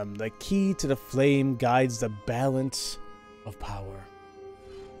between them, the key to the flame guides the balance of power.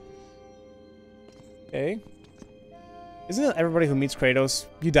 Okay. Isn't it everybody who meets Kratos,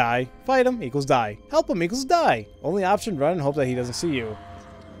 you die, fight him equals die, help him equals die. Only option, run and hope that he doesn't see you.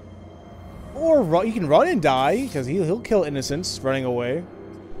 Or you can run and die, because he'll kill innocents running away.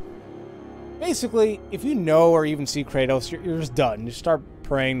 Basically, if you know or even see Kratos, you're just done. You start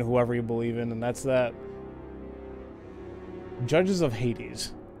praying to whoever you believe in, and that's that. Judges of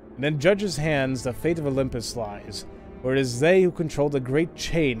Hades. And in judges' hands, the fate of Olympus lies, for it is they who control the great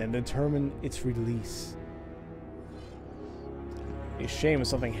chain and determine its release. It'd be a shame if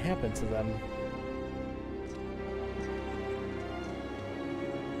something happened to them.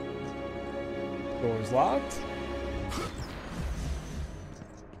 Door's locked.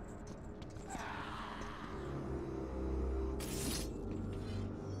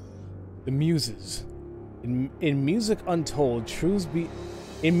 The Muses. In music untold truths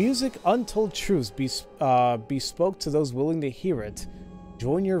bespoke to those willing to hear it.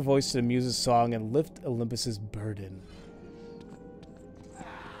 Join your voice to the Muses' song and lift Olympus's burden.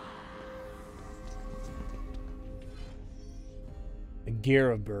 The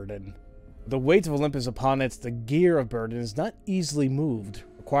gear of burden. The weight of Olympus upon it, the gear of burden is not easily moved,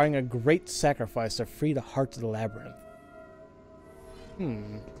 requiring a great sacrifice to free the heart of the labyrinth.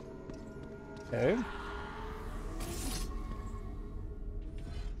 Okay.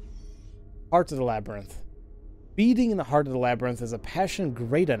 Heart of the labyrinth. Beating in the heart of the labyrinth is a passion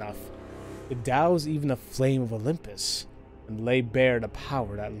great enough to douse even the flame of Olympus and lay bare the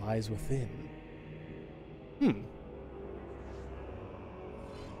power that lies within.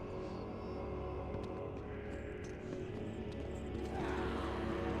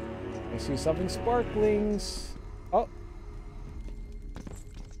 I see something sparklings. Oh.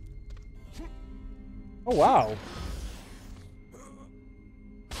 Oh, wow.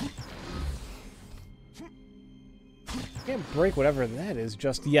 Can't break whatever that is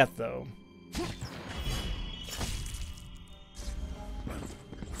just yet, though.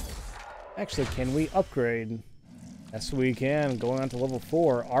 Actually, can we upgrade? Yes, we can. Going on to level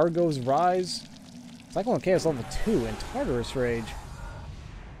 4. Argo's Rise. Cyclone Chaos level 2 and Tartarus Rage.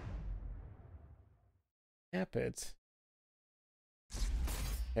 Tap it.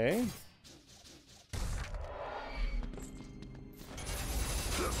 Okay.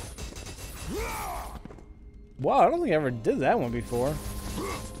 Wow, I don't think I ever did that one before.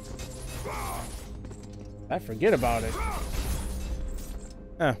 I forget about it.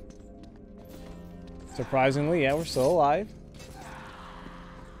 Huh. Surprisingly, yeah, we're still alive.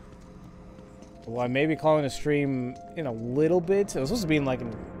 Well, I may be calling a stream in a little bit. It was supposed to be in like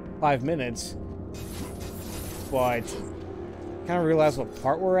in 5 minutes. But kind of realized what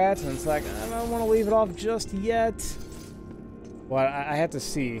part we're at, and it's like, I don't want to leave it off just yet. Well, I have to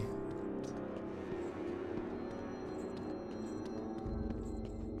see.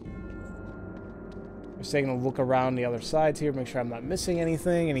 Just taking a look around the other sides here, make sure I'm not missing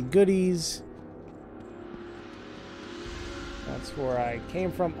anything, any goodies. That's where I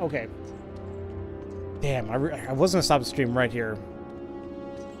came from. Okay. Damn, I was going to stop the stream right here.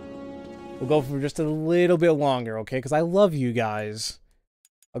 We'll go for just a little bit longer, okay? Because I love you guys.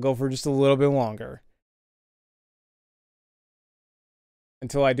 I'll go for just a little bit longer.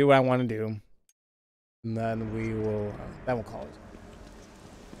 Until I do what I want to do. And then we will... then we'll call it.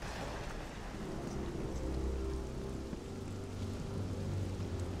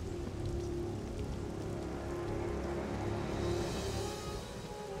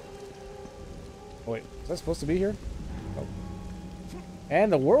 Oh, wait, is that supposed to be here? Oh.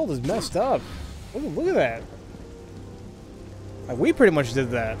 And the world is messed up. Look at that. Like, we pretty much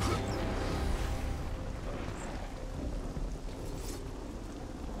did that.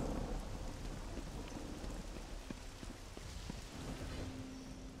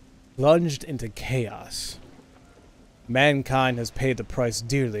 Plunged into chaos. Mankind has paid the price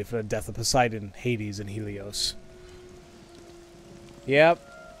dearly for the death of Poseidon, Hades, and Helios. Yep.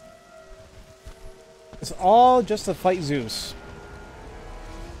 It's all just to fight Zeus.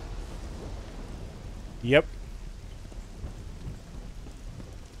 Yep.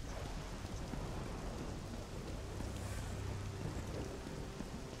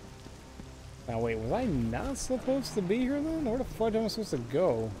 Now wait, was I not supposed to be here then? Where the fuck am I supposed to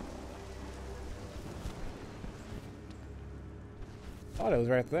go? Thought it was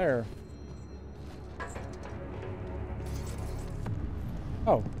right there.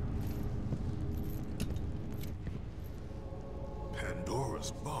 Oh.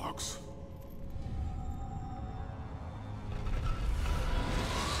 Pandora's box.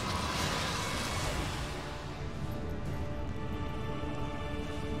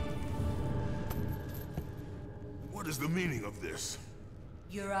 What is the meaning of this?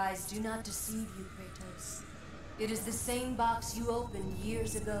 Your eyes do not deceive you, Kratos. It is the same box you opened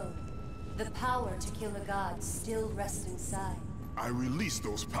years ago. The power to kill a god still rests inside. I released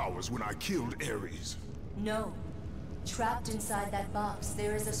those powers when I killed Ares. No. Trapped inside that box,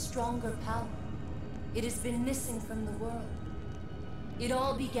 there is a stronger power. It has been missing from the world. It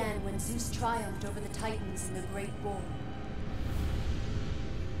all began when Zeus triumphed over the Titans in the Great War.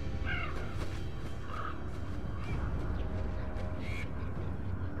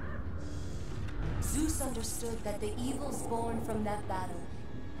 Zeus understood that the evils born from that battle,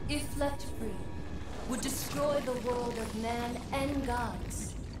 if left free, would destroy the world of man and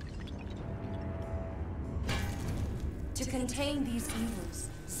gods. To contain these evils,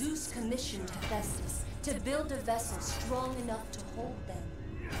 Zeus commissioned Hephaestus to build a vessel strong enough to hold them.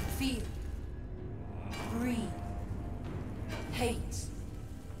 Fear, greed, hate.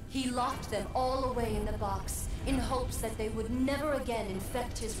 He locked them all away in the box in hopes that they would never again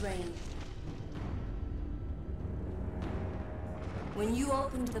infect his reign. When you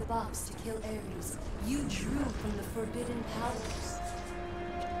opened the box to kill Ares, you drew from the forbidden powers.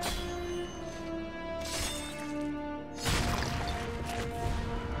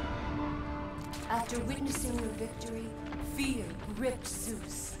 After witnessing your victory, fear gripped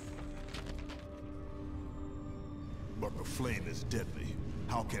Zeus. But the flame is deadly.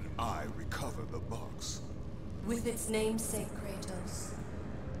 How can I recover the box? With its namesake, Kratos.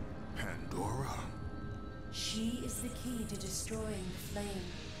 Pandora? She is the key to destroying the flame.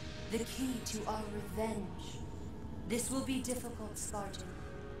 The key to our revenge. This will be difficult, Spartan.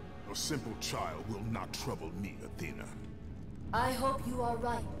 A simple child will not trouble me, Athena. I hope you are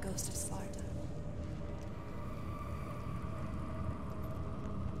right, Ghost of Sparta.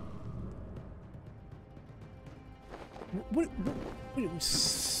 What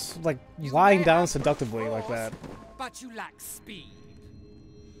like lying down seductively like that? But you lack speed.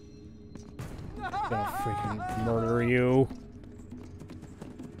 Gonna freaking murder you.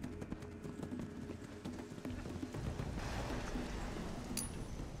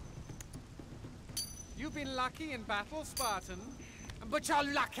 You've been lucky in battle, Spartan, but your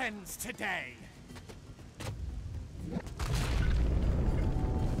luck ends today.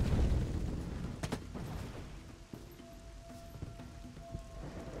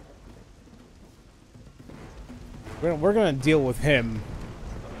 We're gonna deal with him,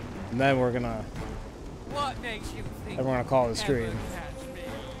 and then we're gonna. What makes you think? Then we're gonna call the stream. ever catch me?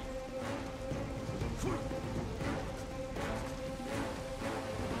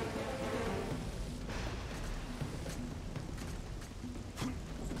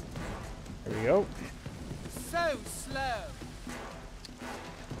 There we go. So slow.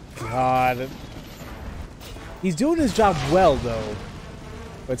 God, he's doing his job well though,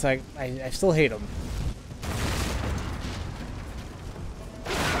 but it's like I still hate him.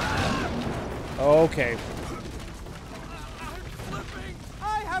 Okay.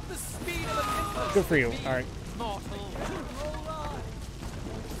 I have the speed of Olympus. Good for you. All right. Mortal.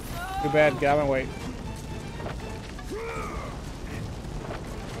 Too bad. Get out of my way.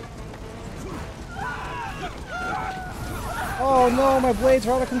 Oh no, my blades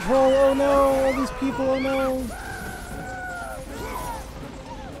are out of control. Oh no, all these people. Oh no.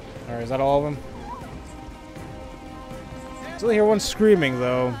 All right, is that all of them? Still hear one screaming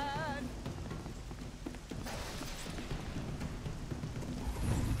though.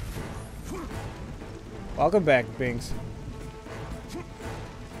 Welcome back, Binks.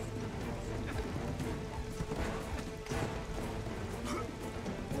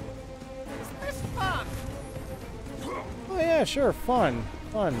 It's fun. Oh yeah, sure, fun.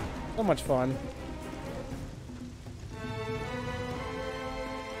 Fun. So much fun.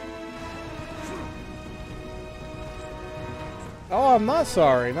 Oh, I'm not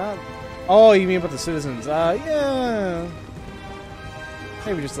sorry. Not. Oh, you mean about the citizens? Yeah.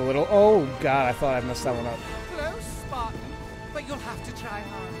 Maybe just a little. Oh God, I thought I messed that one up. Close, Spartan, but you'll have to try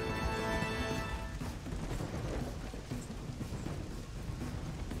hard.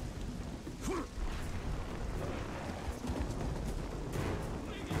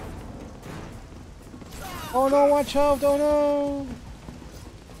 Oh no, watch out, oh no!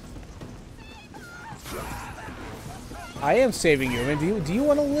 I am saving you. I mean, do you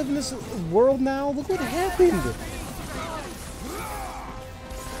want to live in this world now? Look what happened!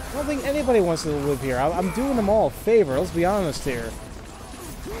 I don't think anybody wants to live here. I'm doing them all a favor, let's be honest here.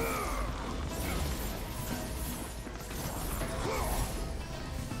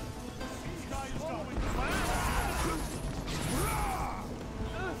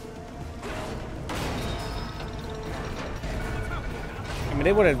 I mean,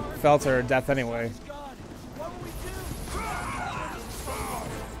 they would have felt her death anyway.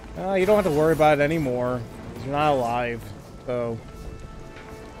 You don't have to worry about it anymore. You're not alive, so...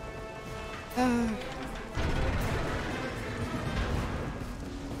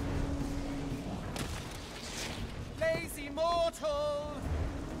 Lazy mortal!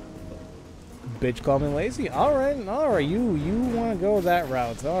 Bitch call me lazy? Alright, you want to go that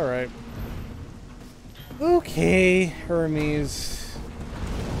route. Alright. Okay, Hermes.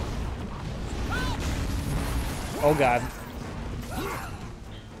 Oh god.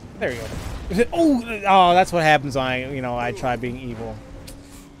 There you go. Oh, that's what happens when I try being evil.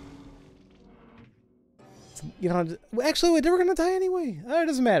 Actually, wait, they were gonna die anyway. It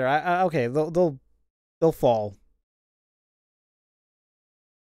doesn't matter. Okay, they'll fall.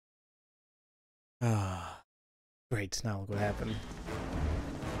 Ah, great. Now look what happened.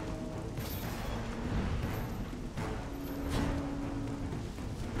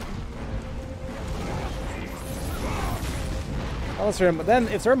 Then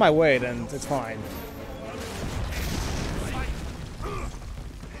if they're in my way, then it's fine.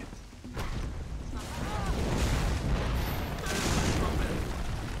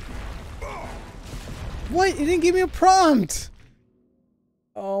 What? It didn't give me a prompt!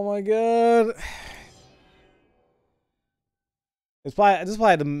 Oh my god. This is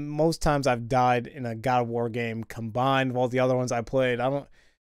probably the most times I've died in a God of War game combined with all the other ones I played.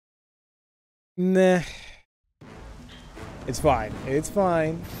 Nah. It's fine. It's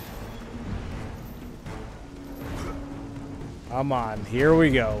fine. Come on. Here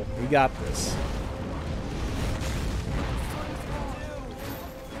we go. We got this.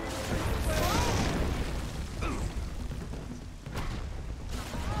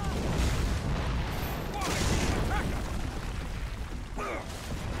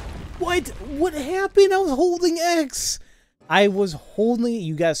 What? What happened? I was holding X. I was holding it.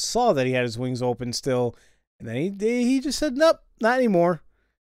 You guys saw that he had his wings open still. And then he just said, nope, not anymore.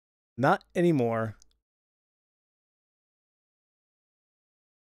 Not anymore.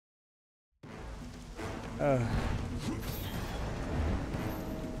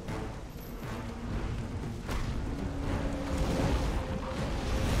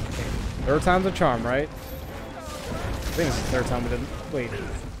 Third time's a charm, right? I think it's the third time we didn't. Wait.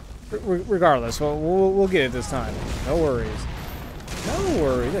 Regardless, we'll get it this time. No worries. No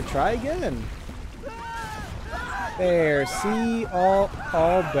worries. Let's try again. There. See, all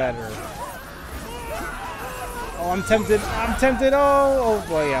better. Oh, I'm tempted. I'm tempted. Oh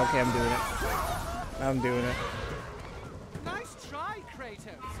boy. Yeah. Okay, I'm doing it. I'm doing it. Nice try,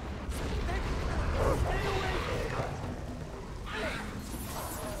 Kratos.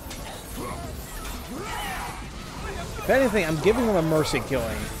 If anything, I'm giving them a mercy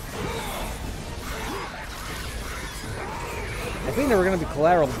killing. I think they were going to be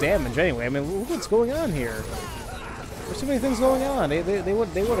collateral damage anyway. I mean, look what's going on here. There's so many things going on. They would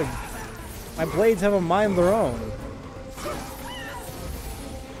have. My blades have a mind of their own.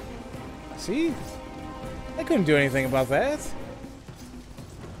 See? I couldn't do anything about that. I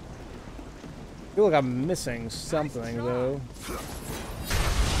feel like I'm missing something though.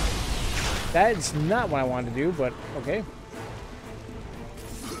 That's not what I wanted to do, but okay.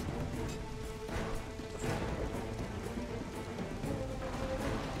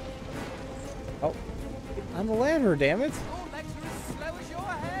 Oh, on the ladder, damn it! Your legs are as slow as your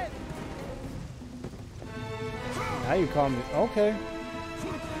head. Now you call me. Okay.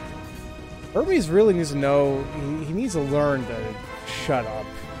 Hermes really needs to know. He needs to learn to shut up.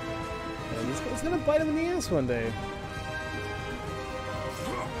 And he's gonna bite him in the ass one day.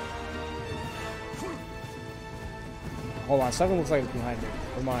 Hold on, something looks like it's behind me.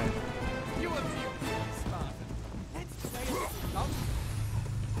 Never mind. You are beautiful, Spartan. Let's play it long.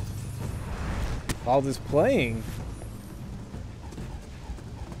 All this playing.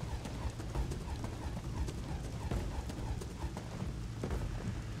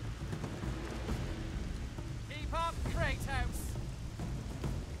 Keep up, Kratos.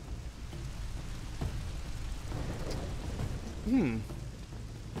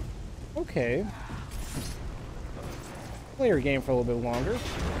 Okay. Play your game for a little bit longer.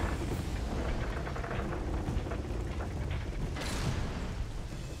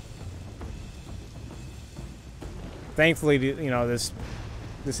 thankfully, you know, this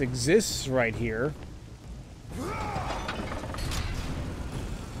exists right here.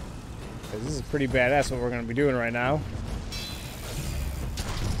 This is pretty badass what we're going to be doing right now.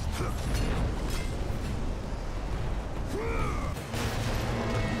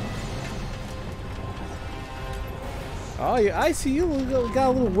 Oh, yeah, I see you got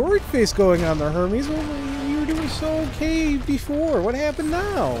a little worried face going on there, Hermes. You were doing so okay before. What happened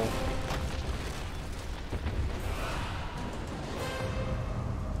now?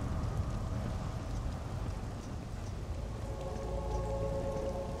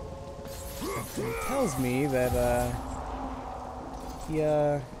 It tells me that, he's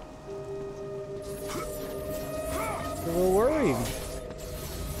a little worried.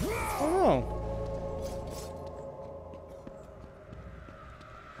 I don't know.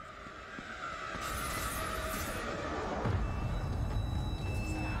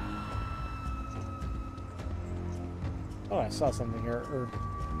 Oh, I saw something here.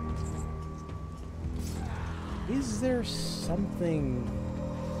 Is there something?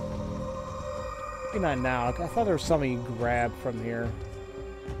 Maybe not now. I thought there was something you grab from here.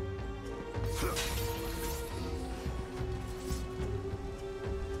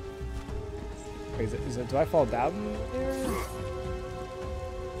 Wait, is it? Do I fall down there?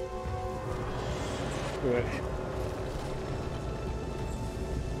 Good.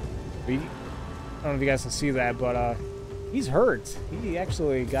 I don't know if you guys can see that, but he's hurt. He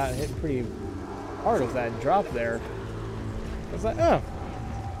actually got hit pretty hard with that drop there. I was like, oh,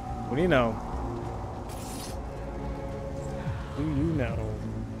 what do you know? Do you know?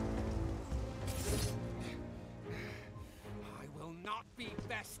 I will not be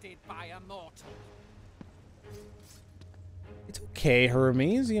bested by a mortal. It's okay,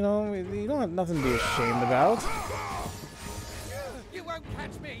 Hermes. You know, you don't have nothing to be ashamed about. You won't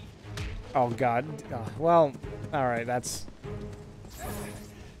catch me. Oh God. Well, all right. That's.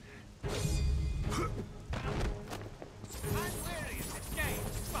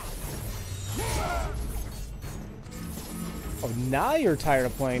 Oh, now you're tired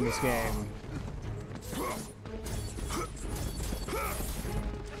of playing this game.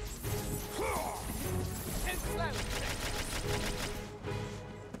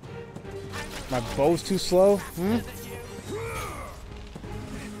 My bow's too slow? Hmm?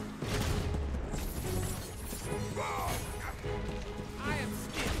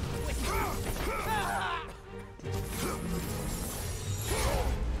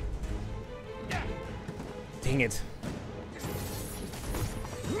 Dang it.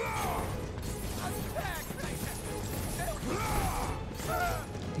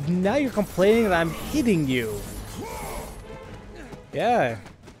 Now you're complaining that I'm hitting you. Yeah.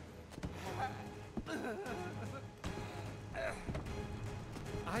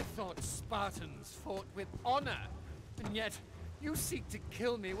 I thought Spartans fought with honor, and yet you seek to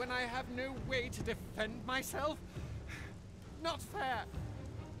kill me when I have no way to defend myself? Not fair.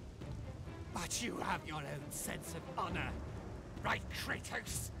 But you have your own sense of honor, right,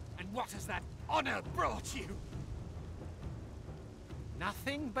 Kratos? And what has that honor brought you?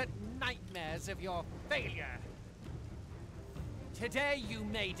 Nothing but nightmares of your failure. Today you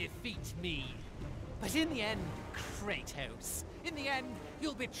may defeat me, but in the end, Kratos, in the end,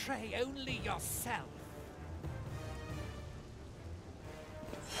 you'll betray only yourself.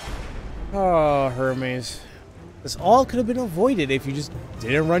 Oh, Hermes. This all could have been avoided if you just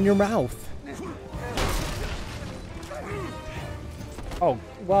didn't run your mouth. Oh,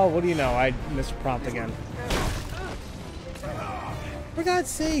 well, what do you know? I missed prompt again. For God's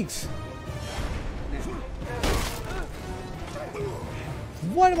sakes!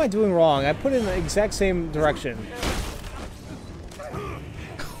 What am I doing wrong? I put it in the exact same direction.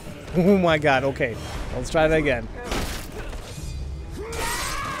 Oh my God, okay. Let's try that again.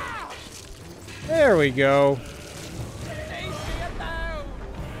 There we go.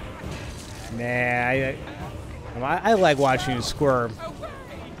 Nah, I like watching you squirm.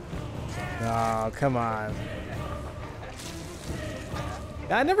 Oh, come on.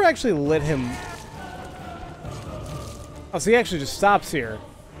 I never actually let him... Oh, so he actually just stops here.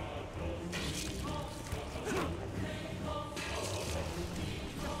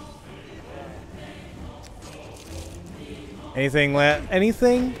 Anything?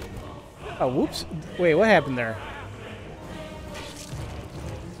 Anything? Oh, whoops. Wait, what happened there?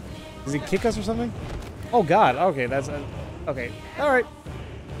 Does he kick us or something? Oh God. Okay, that's okay. All right.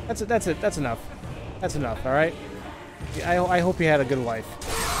 That's it. That's it. That's enough. That's enough. All right. I hope you had a good life.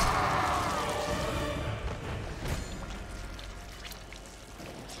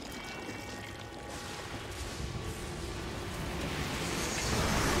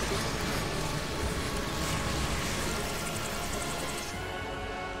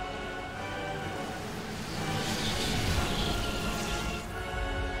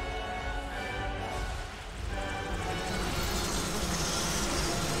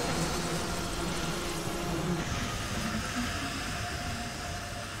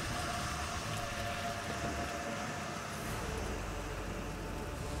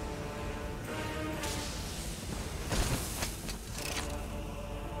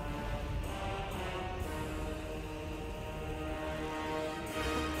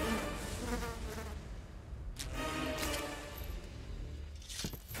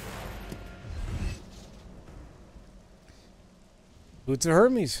 Boots of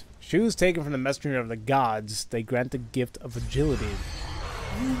Hermes. Shoes taken from the messenger of the gods. They grant the gift of agility.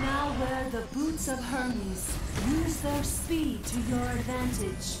 You now wear the boots of Hermes. Use their speed to your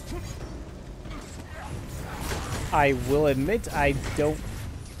advantage. I will admit I don't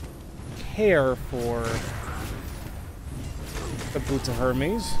care for the boots of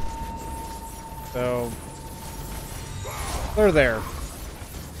Hermes. So they're there.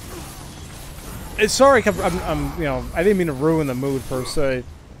 Sorry, I'm you know, I didn't mean to ruin the mood per se.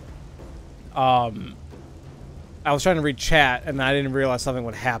 I was trying to read chat and I didn't realize something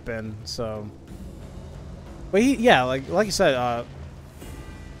would happen. So, but yeah, like you said,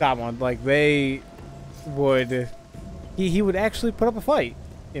 that one, like they would, he would actually put up a fight.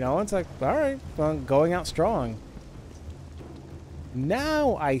 You know, it's like, all right, well, going out strong.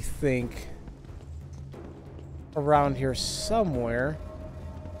 Now I think around here somewhere.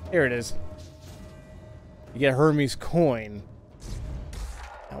 Here it is. You get Hermes coin.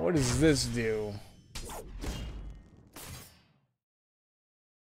 Now what does this do?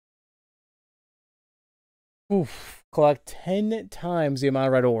 Oof. Collect 10 times the amount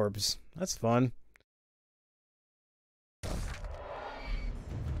of red orbs. That's fun.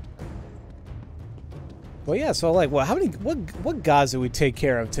 Well, yeah, so like, well, what gods did we take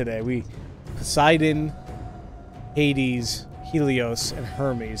care of today? We Poseidon, Hades, Helios, and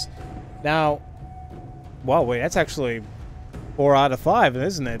Hermes. Now, wow, wait, that's actually 4 out of 5,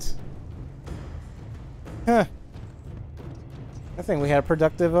 isn't it? Huh. I think we had a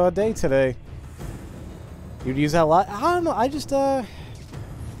productive day today. You'd use that a lot? I don't know, I just, never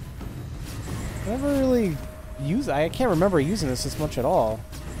really use I can't remember using this much at all.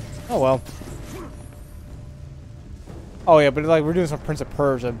 Oh, well. Oh, yeah, but, like, we're doing some Prince of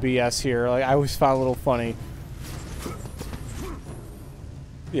Persia BS here. Like, I always found it a little funny.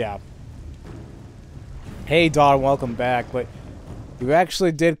 Yeah. Hey, Dawn, welcome back. But you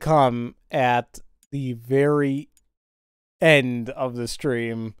actually did come at the very end of the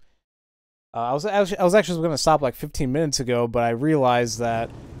stream. I was actually going to stop like 15 minutes ago, but I realized that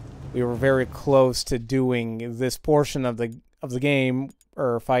we were very close to doing this portion of the game,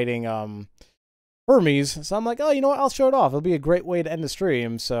 or fighting Hermes. So I'm like, oh, you know what? I'll show it off. It'll be a great way to end the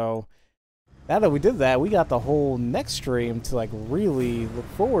stream. So now that we did that, we got the whole next stream to like really look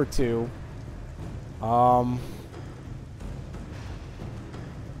forward to. I'm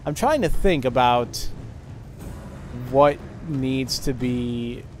trying to think about what needs to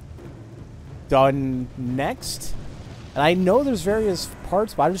be done next. And I know there's various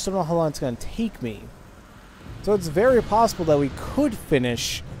parts, but I just don't know how long it's going to take me. So it's very possible that we could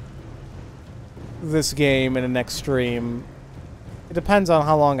finish this game in the next stream. It depends on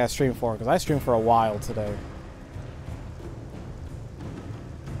how long I stream for, because I streamed for a while today.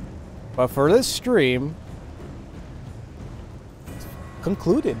 But for this stream, it's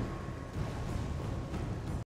concluded.